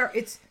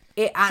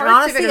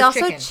 Honestly,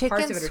 also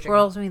chicken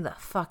squirrels me the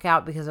fuck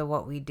out because of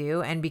what we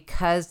do, and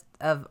because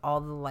of all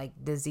the like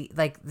disease,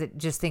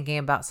 just thinking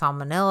about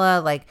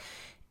salmonella, like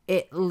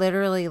it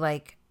literally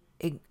like.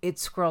 It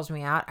squirrels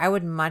me out. I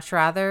would much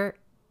rather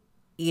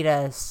eat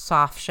a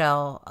soft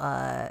shell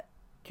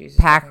Jesus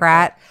pack fucking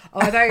rat. Christ. Oh,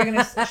 I thought you were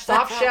gonna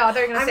soft shell. I thought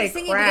you were gonna I say was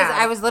thinking crab.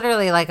 because I was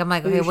literally like, I'm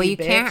like, okay, well, Bougie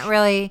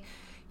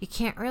you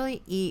can't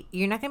really eat.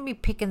 You're not gonna be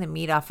picking the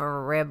meat off of a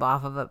rib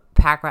off of a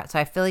pack rat. So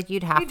I feel like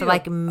you'd have You to do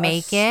like a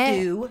make it.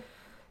 stew.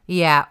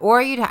 Yeah, or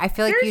I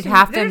feel like you'd There's-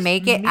 have to there's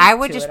make it. meat I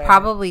would to just it, I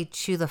probably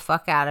chew the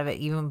fuck out of it,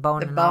 even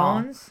bone The and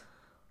all. bones.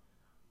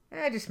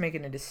 Just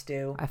making it a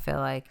stew. I feel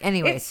like. It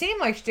Anyways, seemed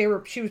like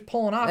she was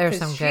pulling off There's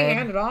because some she good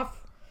handed off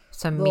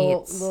some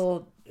little,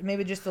 meats.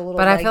 maybe just a little.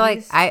 But I feel like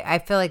leggies. I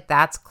feel like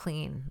that's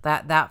clean.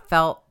 That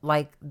felt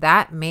like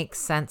that makes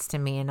sense to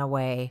me in a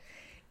way.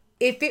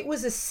 if it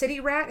was a city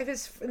rat, if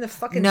it's in the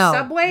fucking No,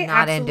 subway,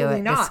 not absolutely into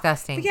it. not.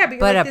 Disgusting. But yeah, because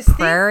but like, a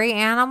prairie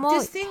animal,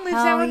 this thing lives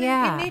hell out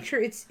yeah. in nature.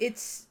 It's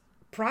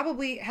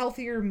probably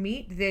healthier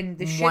meat than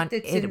the One-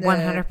 shit that's it in the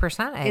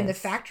 100% in the is.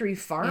 factory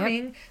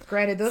farming.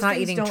 Granted, those It's not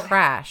things eating don't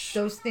trash.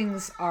 Those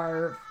things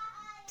are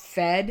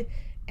fed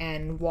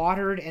and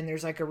watered, and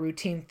there's like a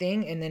routine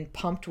thing, and then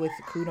pumped with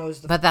who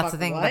knows the. But that's the fuck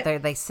thing. what.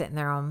 But they sit in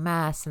their own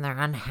mess and they're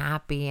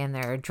unhappy and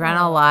they're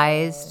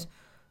adrenalized.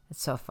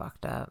 It's so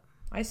fucked up.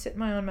 I sit in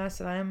my own mess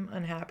and I'm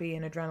unhappy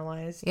and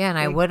adrenalized. Yeah, and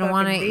I Big wouldn't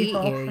want to fucking eat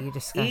deal. you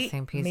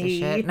disgusting Eat piece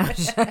me. of shit. No, I'm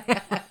just-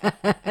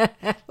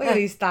 Look at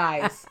these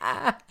thighs.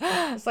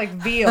 It's like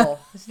veal.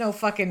 There's no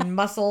fucking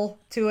muscle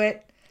to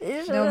it.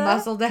 No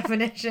muscle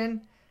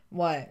definition.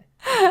 What?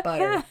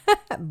 Butter.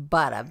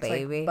 Butter, It's like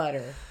baby.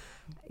 butter.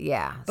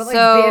 Yeah. But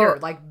so,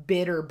 like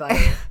bitter butter.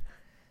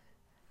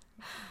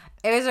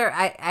 It was.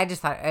 I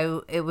just thought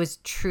it was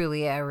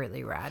truly a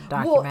really rad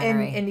Well,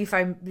 documentary. and if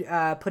I'm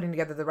putting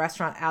together the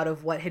restaurant out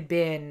of what had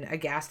been a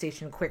gas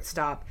station quick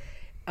stop,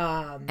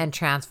 and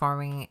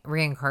transforming,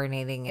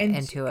 reincarnating it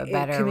into a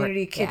better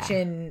community yeah.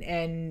 kitchen,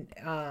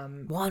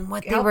 and One,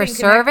 what they helping were connect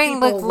serving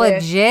people looked with-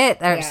 legit.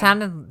 It yeah.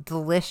 sounded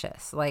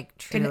delicious. Like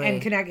truly.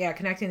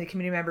 connecting the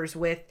community members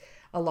with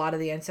a lot of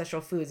the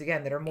ancestral foods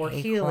again that are more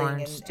healing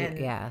Acorns, and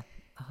yeah.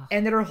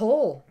 and that are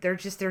whole.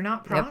 They're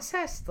not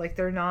processed. Like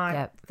they're not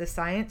Yep. the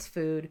science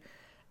food.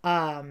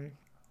 Yeah,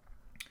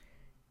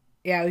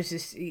 it was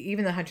just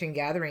even the hunting and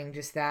gathering,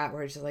 just that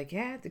where it's just like,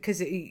 yeah, because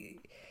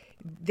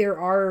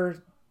there's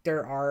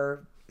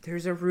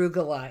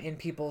arugula in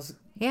people's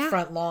Yeah.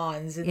 front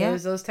lawns and Yeah.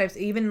 those types,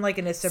 even like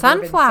in a suburban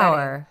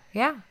Sunflower.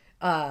 Yeah.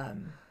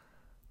 setting.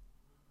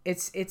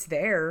 It's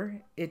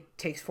there. It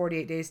takes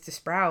 48 days to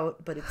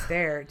sprout, but it's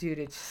there, dude.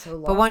 It's so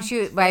long. But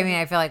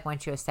I feel like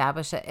once you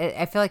establish it,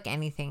 I feel like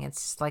anything, it's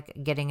just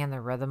like getting in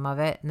the rhythm of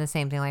it. And the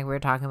same thing, like we were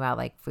talking about,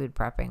 like food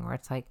prepping, where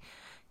it's like,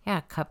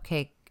 yeah,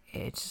 cupcake.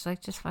 It's just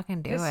like, just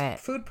fucking do it.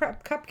 Food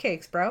prep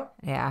cupcakes, bro.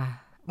 Yeah.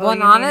 Oh, Well, you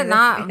not mean it, in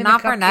the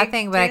not for cupcake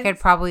nothing, but I could tins?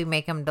 probably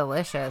make them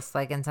delicious,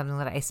 like in something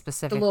that I The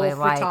specifically little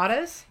like.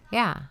 frittatas.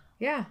 Yeah.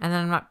 Yeah. And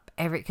then I'm not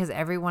because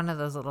every one of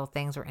those little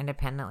things were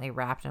independently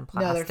wrapped in No,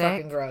 plastic. they're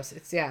fucking gross.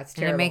 It's and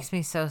terrible. it makes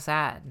me so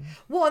sad.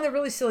 Well, and the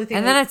really silly thing.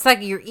 And then it's like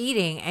you're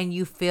eating and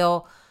you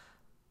feel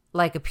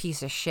like a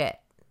piece of shit.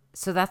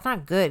 So that's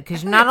not good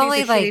because not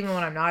only like even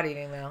when I'm not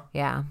eating though.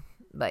 yeah,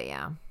 but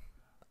yeah,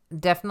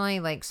 definitely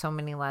like so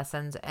many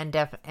lessons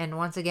and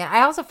once again,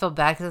 I also feel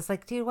bad because it's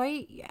like, dude,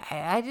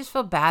 I just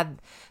feel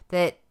bad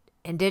that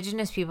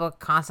Indigenous people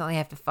constantly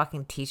have to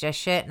fucking teach us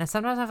shit, and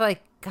sometimes I feel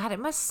like, God, it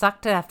must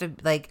suck to have to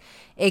like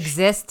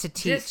exist to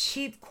teach. Just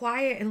keep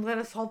quiet and let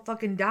us all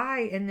fucking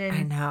die, and then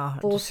I know,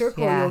 full just-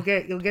 circle. yeah.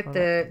 You'll get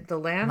the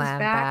lands Land back.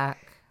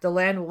 back. The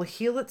land will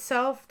heal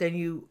itself. Then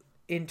you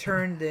in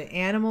turn the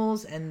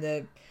animals and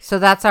the So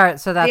that's the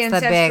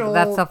ancestral,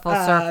 full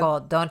circle.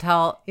 Don't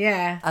tell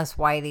yeah. us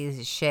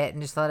whiteies shit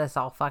and just let us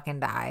all fucking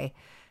die.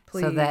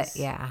 So that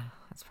Please. yeah,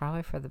 it's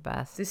probably for the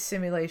best. This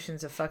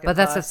simulation's a fucking. But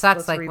that's what bust.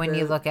 sucks. Let's Like when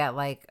you reboot. look at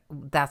like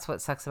that's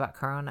what sucks about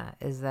Corona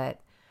is that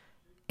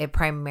it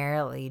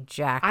primarily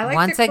jacked I like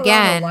once the Corona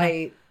again.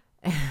 Light.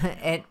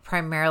 It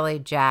primarily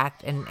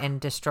jacked and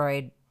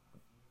destroyed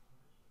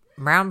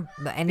around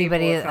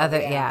anybody People of color,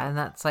 other yeah. and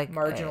that's like it's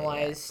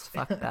Marginalized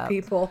fucked up.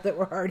 people that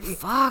were already.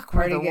 Fuck, we're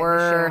already the getting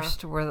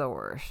worst. We're the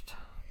worst.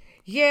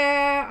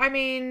 Yeah, I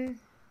mean,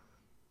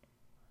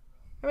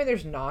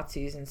 there's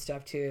Nazis and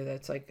stuff too.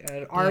 That's like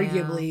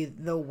arguably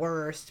the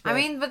worst. I but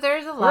mean, but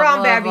there's a level we're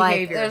on bad of like,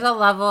 behavior there's a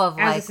level of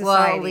as a like, well,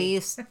 at society.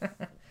 least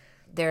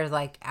they're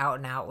like out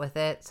and out with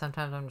it.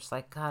 Sometimes I'm just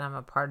like, God, I'm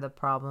a part of the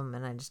problem,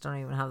 and I just don't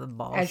even have the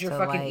balls. as you're to,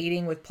 fucking like,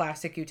 eating with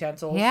plastic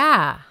utensils,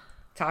 Yeah.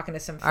 talking to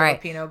some All right.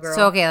 Filipino girl.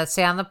 So okay, let's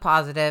stay on the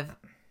positive.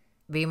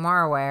 Be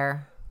more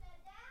aware.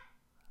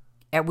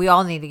 And we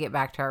all need to get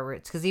back to our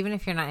roots because even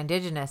if you're not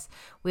indigenous,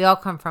 we all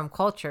come from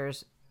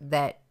cultures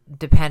that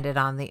depended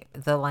on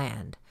the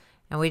land,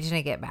 and we just need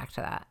to get back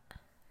to that.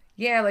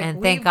 Yeah, like And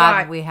we've thank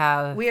God got- we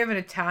have. we have an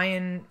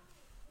Italian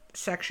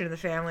section of the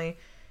family,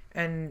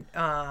 and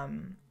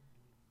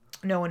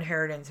no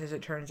inheritance, as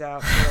it turns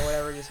out, or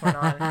whatever just went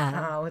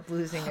on with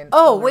losing. And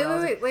Oh older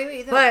relatives.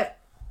 wait. But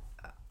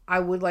I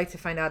would like to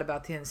find out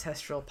about the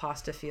ancestral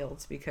pasta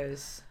fields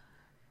because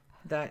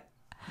that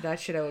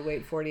shit I would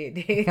wait 48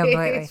 days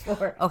Completely.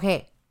 for.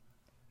 Okay,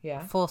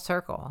 Yeah. full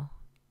circle,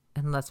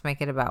 and let's make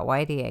it about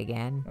Whitey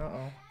again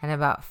Uh-oh. and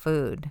about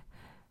food.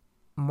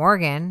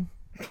 Morgan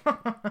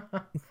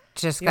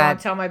just You want got.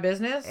 to tell my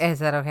business? Is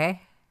that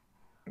okay?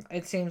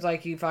 It seems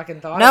like you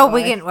fucking thought. No, about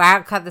we it. can.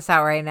 I'll cut this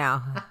out right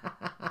now.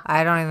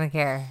 I don't even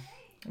care.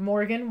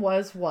 Morgan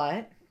was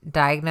what?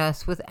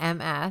 Diagnosed with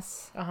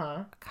MS. Uh huh.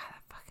 God,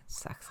 that fucking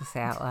sucks to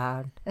say out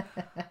loud.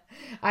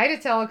 I had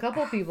to tell a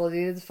couple people,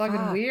 dude. It's fucking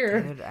Fuck,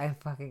 weird. Dude, I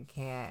fucking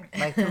can't.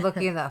 Like, to look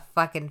you in the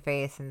fucking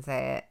face and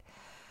say it.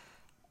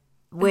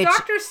 Which, the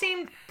doctor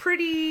seemed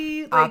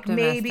pretty like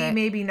Optimistic.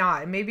 maybe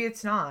not. Maybe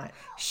it's not.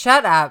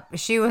 shut up.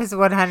 She was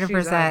 100%, She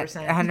was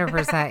 100%.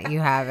 100%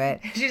 you have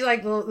it. She's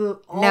like, all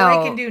No,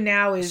 I can do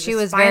now is she a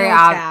was spinal very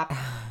tap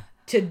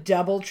to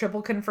double,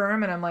 triple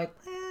confirm. And I'm like,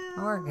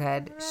 We're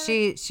good.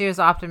 She was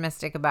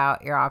optimistic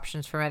about your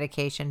options for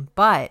medication,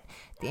 but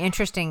the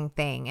interesting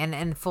thing,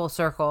 and full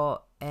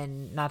circle,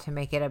 and not to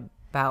make it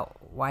about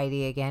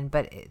Whitey again,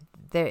 but it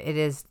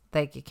is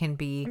like it can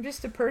be. I'm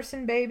just a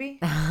person, baby.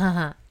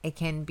 It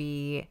can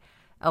be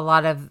a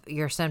lot of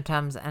your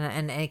symptoms,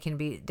 and it can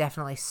be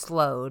definitely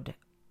slowed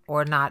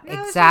or not No,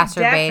 there's no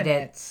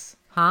exacerbated. definites.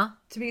 Huh?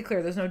 To be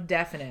clear, there's no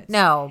definites.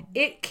 No.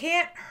 It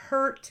can't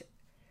hurt.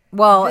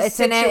 Well, The it's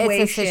a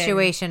situation.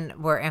 situation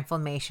where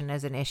inflammation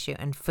is an issue,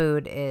 and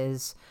food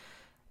is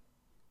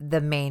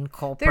the main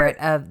culprit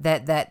of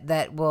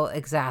that will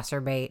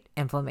exacerbate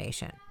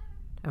inflammation.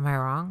 Am I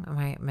wrong? Am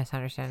I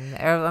misunderstanding?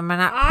 Or am I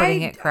not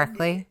putting it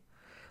correctly?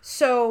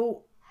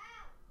 So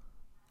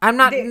I'm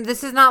not.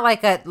 This is not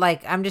like.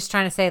 I'm just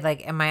trying to say,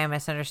 like, am I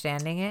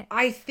misunderstanding it?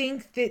 I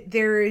think that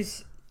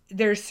there's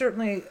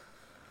certainly,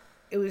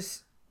 it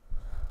was,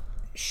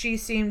 she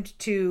seemed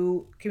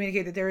to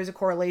communicate that there is a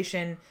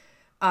correlation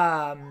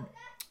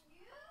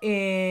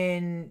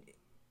in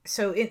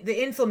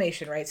the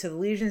inflammation, right? So the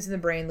lesions in the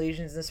brain,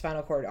 lesions in the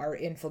spinal cord are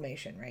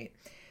inflammation, right?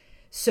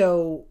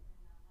 So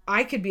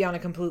I could be on a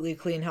completely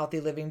clean, healthy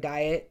living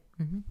diet,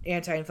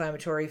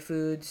 anti-inflammatory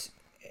foods,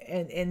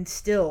 and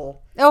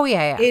still, Oh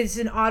yeah. it's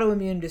an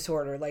autoimmune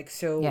disorder. Like,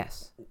 so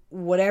Yes.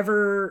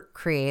 whatever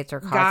Creates or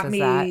got causes me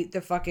that.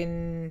 the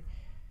fucking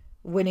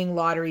winning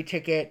lottery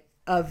ticket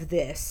of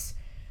this,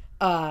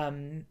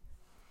 I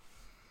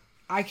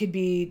could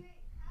be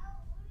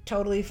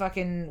totally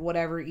fucking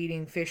whatever,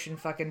 eating fish and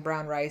fucking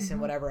brown rice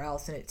and whatever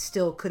else, and it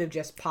still could have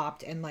just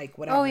popped and like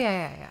whatever. Oh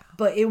yeah.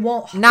 But it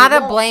won't. Not it a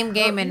won't blame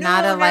game, hurt. and No,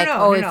 not a no, like,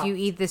 no, if no. you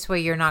eat this way,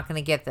 you're not going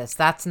to get this.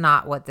 That's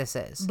not what this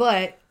is.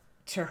 But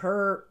to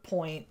her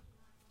point,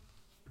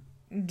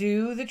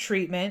 do the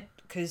treatment,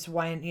 because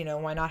why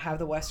not have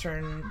the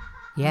Western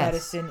Yes.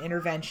 medicine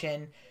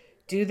intervention?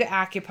 Do the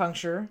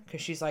acupuncture,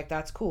 because she's like,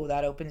 that's cool.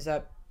 That opens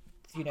up,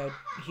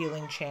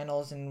 healing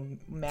channels and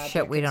magic.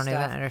 Shit, we and don't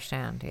stuff. even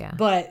understand. Yeah.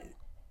 But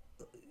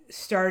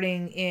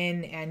starting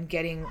in and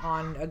getting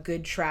on a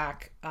good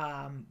track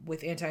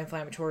with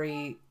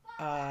anti-inflammatory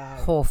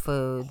Whole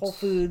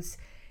Foods.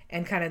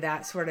 and kind of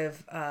that sort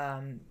of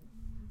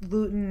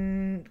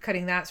gluten,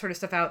 cutting that sort of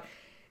stuff out,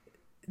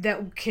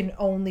 that can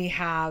only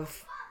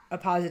have a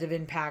positive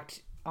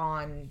impact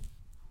on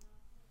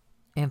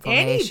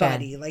Inflammation.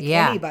 anybody, like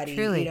Yeah, anybody,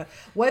 truly.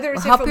 whether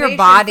it's Will help your inflammation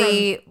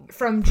body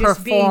from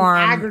just being perform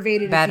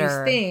aggravated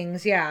better. at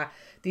these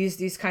things,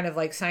 these kind of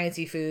like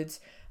sciencey foods.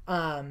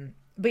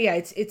 But yeah,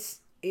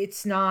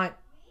 it's not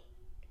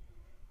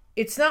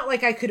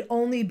like I could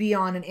only be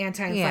on an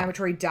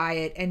anti-inflammatory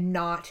diet and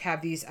not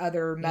have these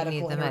other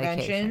medical the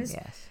medication, interventions.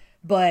 yes.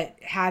 But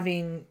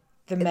having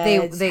the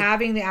meds,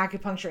 having the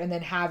acupuncture, and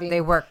then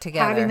They work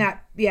together. having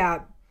that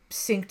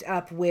synced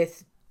up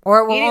with.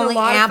 Or it will eating a only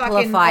lot of fucking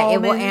amplify.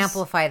 It will almonds.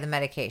 amplify the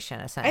medication,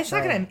 essentially.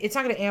 It's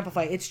not gonna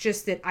amplify. It's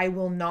just that I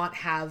will not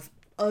have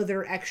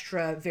other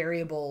extra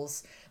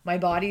variables. My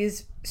body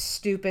is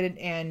stupid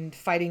and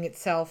fighting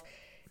itself,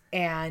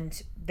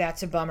 and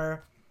that's a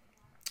bummer.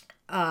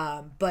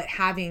 But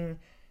having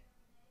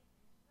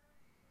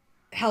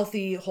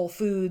healthy whole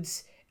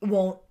foods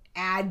won't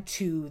add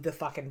to the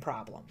fucking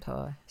problem.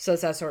 Totally. So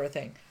it's that sort of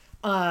thing.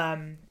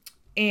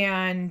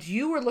 And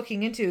you were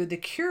looking into the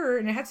cure,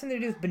 and it had something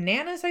to do with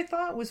bananas, I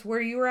thought, was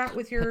where you were at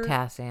with your...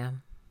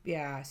 Potassium.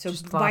 Yeah, so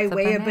Just by lots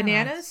way of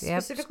bananas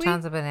Yep, specifically?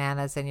 tons of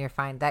bananas, and you're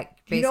fine. That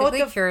You know what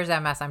basically the- cures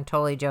MS. I'm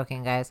totally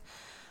joking, guys.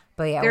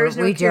 But yeah, There's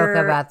no we cure.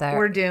 joke about that.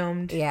 We're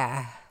doomed.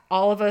 Yeah.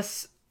 All of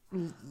us,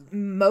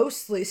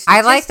 mostly.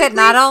 I like that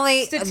not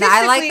only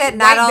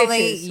white only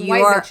bitches, you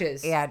white are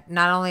bitches. yeah,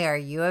 not only are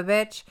you a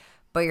bitch,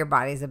 but your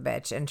body's a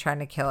bitch and trying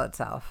to kill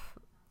itself.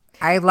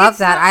 I love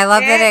that. I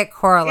love that it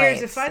correlates.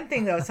 Here's the fun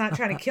thing, though. It's not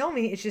trying to kill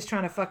me. It's just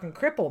trying to fucking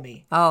cripple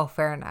me. Oh,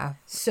 fair enough.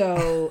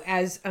 So,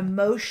 as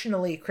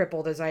emotionally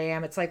crippled as I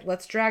am, it's like,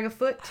 let's drag a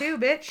foot too,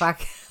 bitch.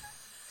 Fuck.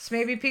 Just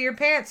maybe pee your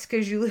pants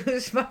because you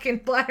lose fucking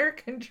bladder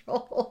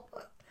control.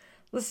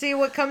 Let's see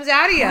what comes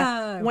out of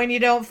you when you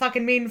don't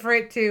fucking mean for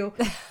it to.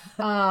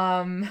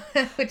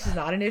 Which is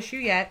not an issue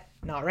yet.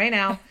 Not right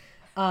now.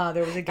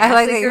 There was a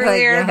gas leak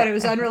earlier, but it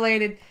was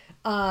unrelated.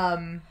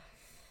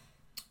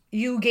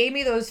 You gave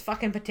me those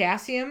fucking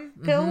potassium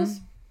pills.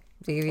 Did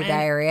they give you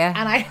diarrhea?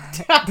 And I...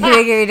 Did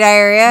they give you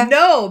diarrhea?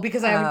 No,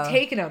 because I haven't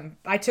taken them.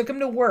 I took them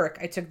to work.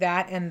 I took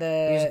that and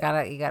You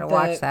gotta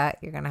watch that.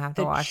 You're gonna have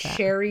to watch that.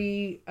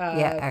 cherry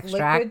extract.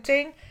 liquid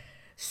thing.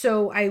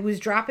 So I was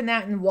dropping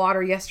that in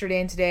water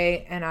yesterday and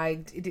today, and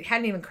it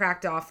hadn't even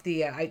cracked off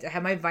the. I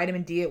had my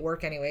vitamin D at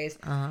work anyways,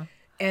 and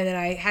then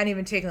I hadn't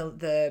even taken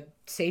the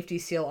safety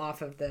seal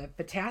off of the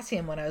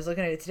potassium. When I was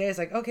looking at it today, I was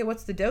like, okay,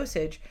 what's the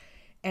dosage,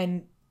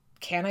 and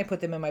can I put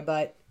them in my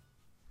butt?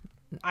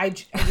 I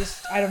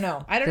don't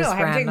know. I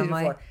haven't taken these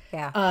before.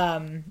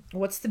 Yeah.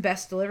 What's the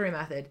best delivery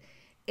method?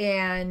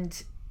 And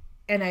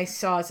I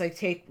saw it's like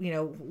take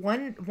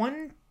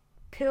one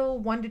pill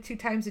 1 to 2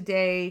 times a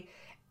day.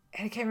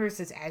 And I can't remember if it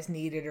says as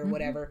needed or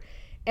whatever.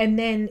 And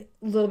then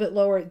a little bit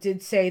lower, it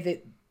did say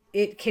that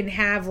it can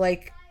have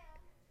like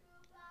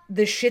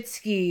the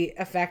shitsky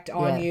effect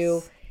on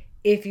you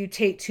if you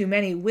take too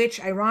many,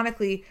 which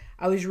ironically,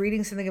 I was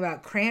reading something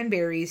about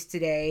cranberries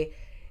today,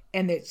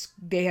 and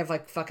they have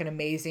like fucking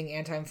amazing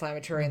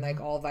anti-inflammatory and like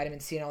all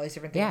vitamin C and all these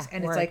different things.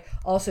 And it's like,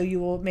 also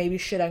you will maybe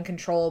shit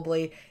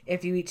uncontrollably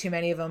if you eat too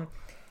many of them.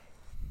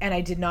 And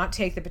I did not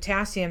take the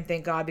potassium,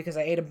 thank God, because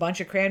I ate a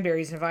bunch of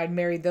cranberries. And if I'd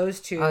married those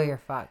two, oh, you're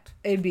fucked.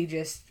 It'd be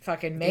just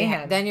fucking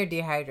mayhem. Then you're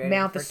dehydrated.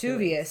 Mount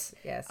Vesuvius.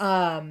 Yes.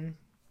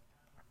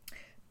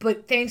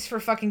 But thanks for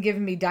fucking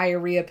giving me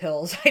diarrhea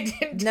pills. I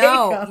didn't take them.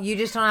 No, you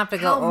just don't have to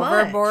go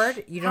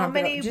overboard. You don't How have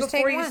many to go, just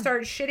before take you one.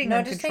 start shitting No,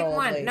 uncontrollably? just take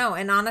one. No,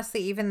 and honestly,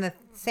 even the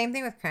same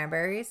thing with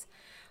cranberries.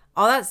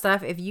 All that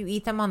stuff, if you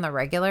eat them on the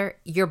regular,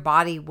 your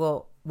body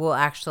will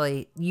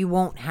actually, you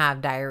won't have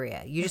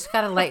diarrhea. You just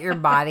got to let your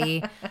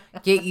body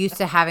get used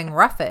to having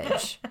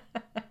roughage.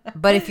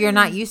 But if you're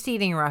not used to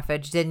eating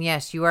roughage, then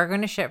yes, you are going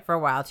to shit for a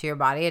while till your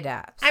body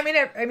adapts. I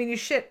mean, you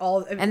shit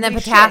all. And then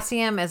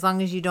potassium, as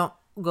long as you don't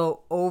go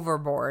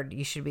overboard,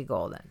 you should be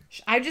golden.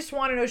 I just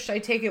want to know, should I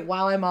take it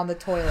while I'm on the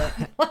toilet?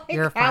 Like,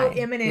 you're fine. How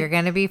imminent you're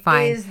going to be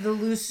fine. Is the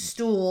loose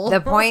stool?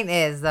 The point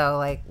is, though,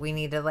 like, we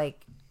need to,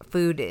 like,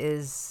 food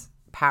is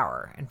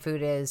power, and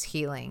food is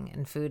healing,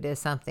 and food is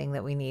something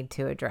that we need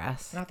to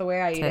address. Not the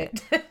way I eat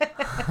it.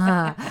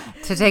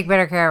 To take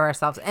better care of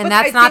ourselves, and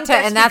that's not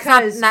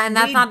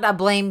a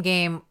blame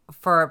game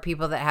for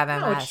people that have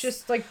MS. No, it's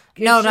just like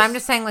I'm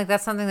just saying, like,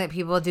 that's something that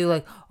people do,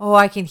 like, oh,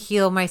 I can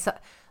heal myself.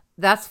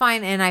 That's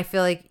fine, and I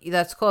feel like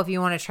that's cool if you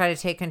want to try to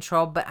take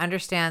control, but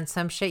understand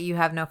some shit you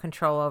have no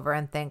control over,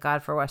 and thank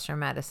God for Western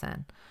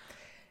medicine.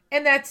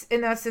 And that's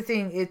the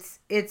thing.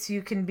 It's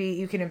you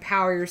can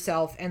empower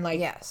yourself and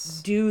like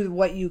do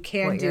what you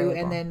can do,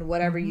 and then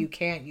whatever you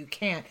can't.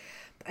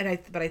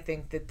 But I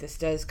think that this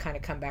does kind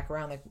of come back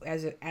around, like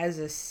as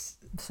a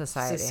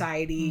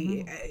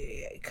society,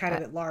 kind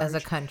of at large, as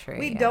a country.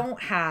 We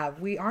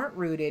aren't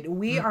rooted.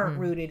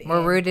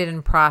 We're rooted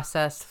in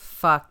processed,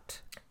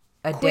 fucked,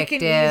 addictive, quick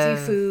and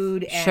easy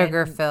food,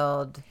 sugar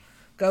filled.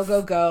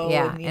 Go.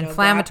 Yeah, and,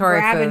 inflammatory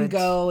grab foods. And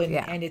go,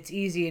 and it's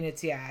easy, and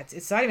it's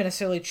not even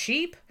necessarily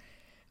cheap.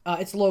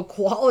 It's low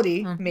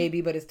quality, maybe,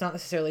 but it's not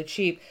necessarily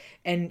cheap.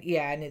 And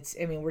it's.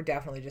 I mean, we're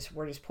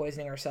just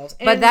poisoning ourselves.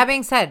 And but that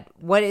being said,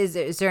 what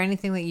is there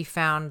anything that you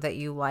found that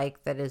you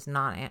like that is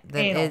not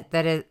anal.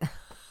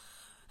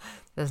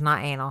 That's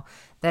not anal?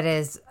 That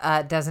is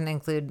doesn't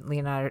include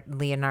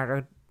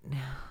Leonardo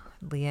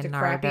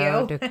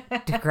DiCaprio.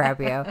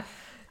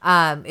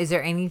 Is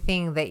there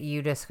anything that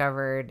you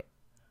discovered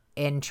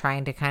in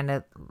trying to kind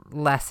of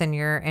lessen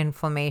your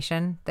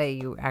inflammation that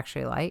you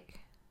actually like?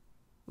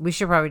 We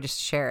should probably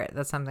just share it.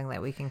 That's something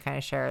that we can kind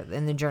of share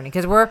in the journey,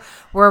 because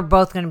we're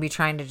both going to be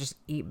trying to just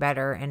eat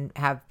better and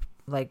have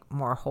like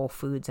more whole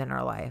foods in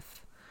our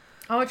life.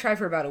 I'm gonna try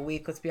for about a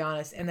week, let's be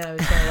honest, and then I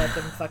was gonna let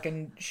them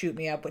fucking shoot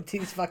me up with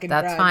these fucking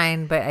That's drugs.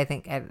 fine, but I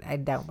think I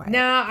don't buy it.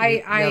 No,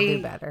 You'll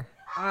do better.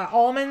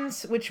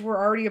 Almonds, which were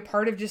already a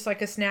part of just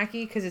like a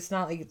snacky, because it's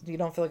not like you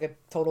don't feel like a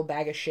total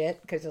bag of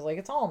shit, because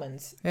it's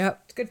almonds.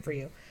 Yep, it's good for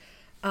you.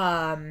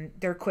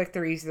 They're quick,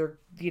 they're easy,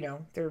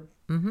 they're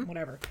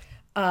whatever.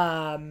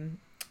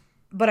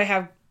 But I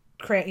have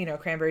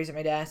cranberries at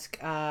my desk.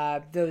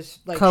 Those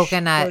like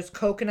coconut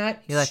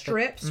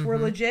strips were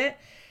legit,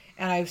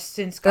 and I've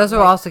since got those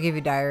will also give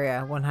you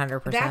diarrhea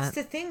 100%. That's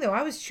the thing, though.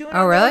 I was chewing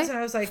on those, and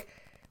I was like,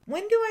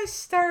 when do I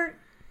start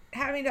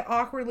having to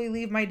awkwardly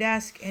leave my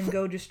desk and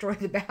go destroy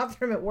the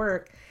bathroom at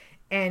work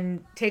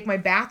and take my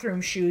bathroom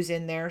shoes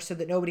in there so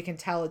that nobody can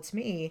tell it's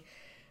me?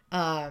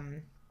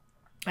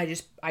 I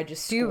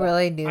just do you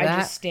really do that? I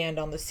just stand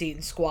on the seat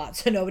and squat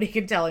so nobody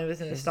can tell I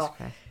was in the stall.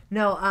 Christ.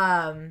 No,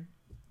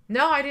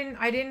 I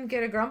didn't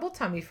get a grumble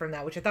tummy from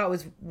that, which I thought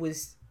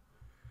was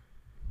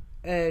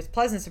a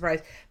pleasant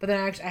surprise. But then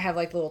I have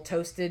like little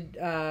toasted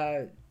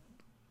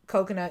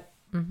coconut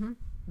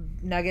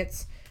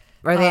nuggets.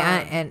 Are they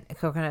and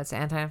coconut's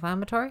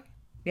anti-inflammatory?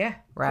 Yeah,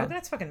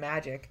 coconut's fucking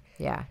magic.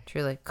 Yeah,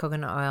 truly,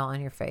 coconut oil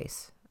on your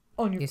face.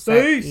 On your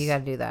face, you got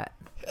to do that.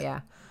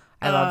 Yeah.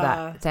 I love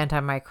that. It's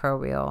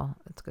antimicrobial.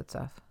 It's good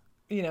stuff.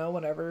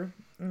 Whatever.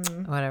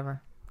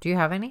 Whatever. Do you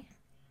have any?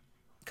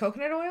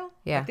 Coconut oil?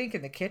 Yeah. I think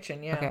in the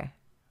kitchen, yeah. Okay.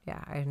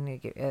 Yeah,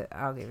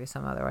 I'll give you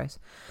some otherwise.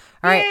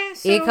 All right.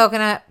 Eat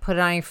coconut. Put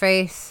it on your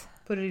face.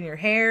 Put it in your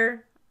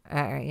hair.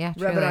 Yeah.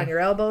 Rub it on your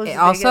elbows.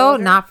 Also,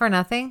 not for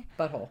nothing.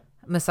 Butthole.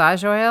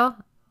 Massage oil.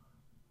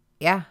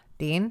 Yeah.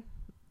 Dean.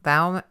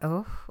 That one.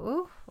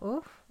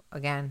 Oof.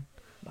 Again.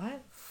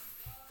 What?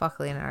 Fuck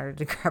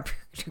Leonardo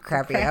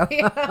DiCaprio.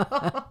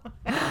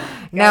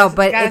 No, Gotta-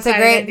 but gotta it's a sign an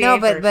great. No,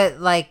 NDA but first.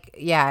 like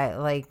yeah,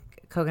 like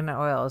coconut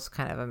oil is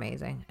kind of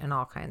amazing in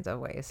all kinds of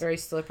ways. Very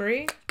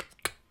slippery.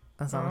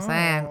 That's what I'm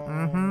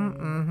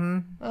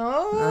saying.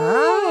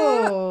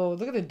 Oh,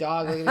 look at the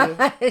dog. Look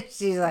at you.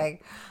 She's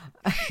like,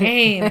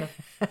 Shame.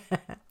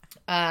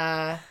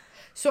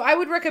 So I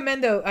would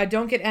recommend though,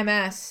 don't get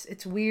MS.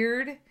 It's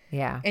weird,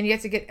 yeah, and you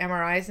have to get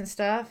MRIs and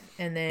stuff,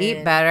 and then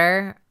eat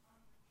better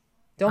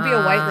don't be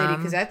a white lady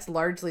because that's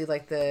largely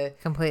like the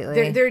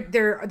completely.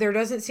 there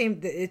doesn't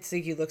seem it's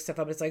like you look stuff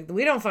up. It's like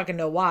we don't fucking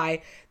know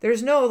why.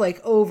 There's no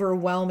like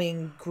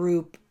overwhelming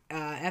group.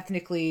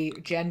 Ethnically,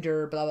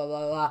 gender, blah blah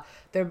blah blah.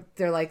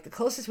 They're like the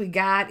closest we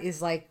got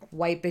is like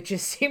white bitches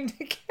seem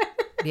to get.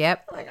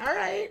 Yep. Like all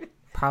right.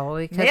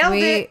 Probably Nailed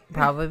it.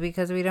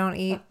 because we don't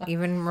eat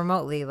even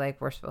remotely like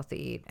we're supposed to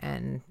eat,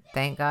 and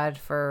thank God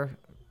for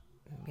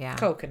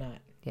Coconut.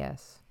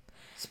 Yes.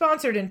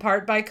 Sponsored in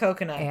part by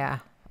Coconut. Yeah.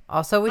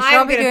 Also, we should I'm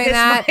all be gonna doing piss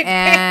that, my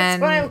pants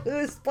and when I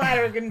lose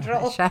bladder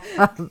control. shut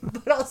up.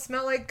 But I'll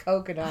smell like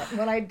coconut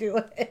when I do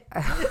it.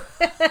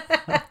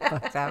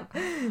 Fucked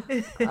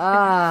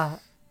up.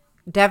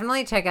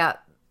 Definitely check out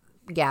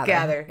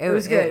Gather. It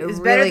was good. It's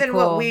better really than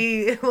cool.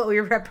 what we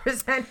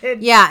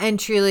represented. Yeah, and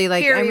truly,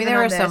 like, Here, I mean, even there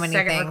on were so this many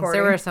second things.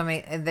 recording. There were so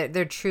many.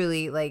 They're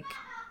truly like,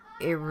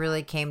 it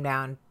really came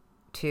down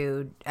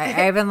to.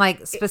 I even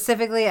like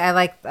specifically. I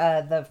like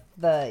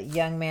the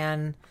young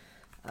man.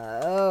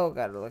 Oh,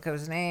 gotta look at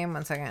his name.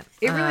 1 second.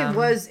 It really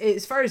was,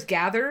 as far as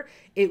Gather,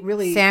 it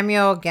really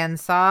Samuel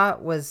Gensaw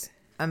was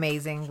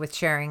amazing with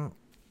sharing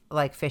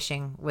like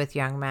fishing with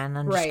young men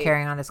and just Right.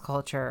 carrying on his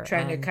culture,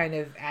 trying to and, kind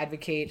of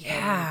advocate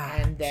Yeah,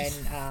 and then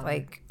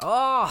like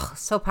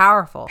so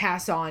powerful.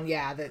 pass on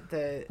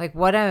the Like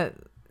what a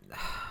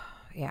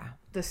yeah.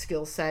 the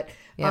skill set.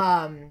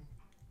 Yep.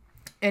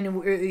 And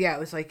it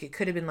was like it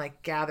could have been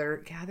like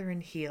gather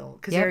and heal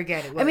because Yep. there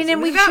again it was. I mean,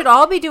 and we Without- should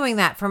all be doing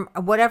that from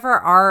whatever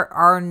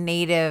our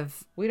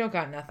native. we don't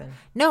got nothing.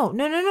 No,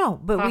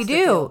 but we Pasta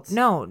do. fields.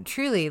 No,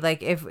 truly.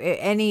 Like if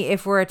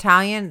we're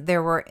Italian,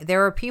 there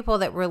were people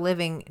that were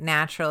living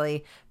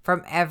naturally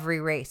from every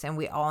race, and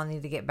we all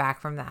need to get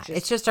back from that.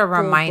 It's just a Full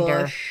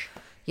reminder. bush,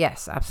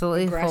 Yes,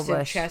 absolutely. Full aggressive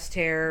bush. chest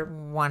hair,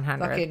 100.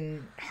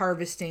 fucking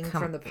harvesting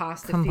from the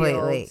pasta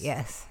Completely. fields.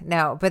 Yes.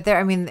 No, but there.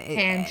 I mean,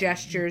 Hand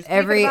gestures.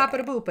 every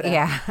beepity-boppity-boopity.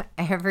 yeah,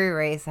 every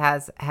race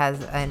has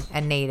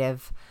a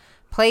native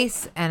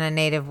place and a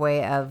native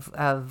way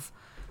of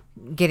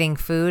getting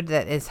food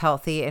that is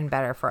healthy and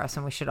better for us,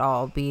 and we should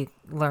all be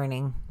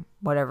learning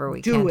whatever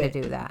we can to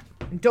do that.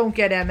 Don't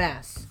get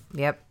MS.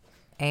 Yep.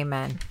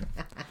 Amen.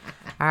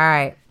 All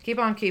right. Keep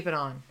on keeping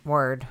on.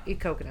 Word. Eat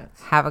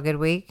coconuts. Have a good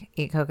week.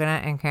 Eat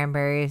coconut and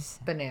cranberries.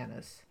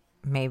 Bananas.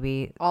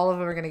 Maybe. All of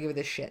them are going to give you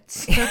the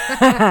shits.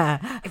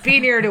 Be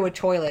near to a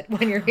toilet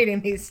when you're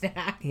eating these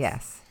snacks.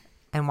 Yes.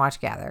 And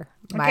watch Gather.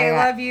 Okay, Bye.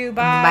 love you.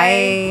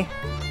 Bye.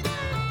 Bye.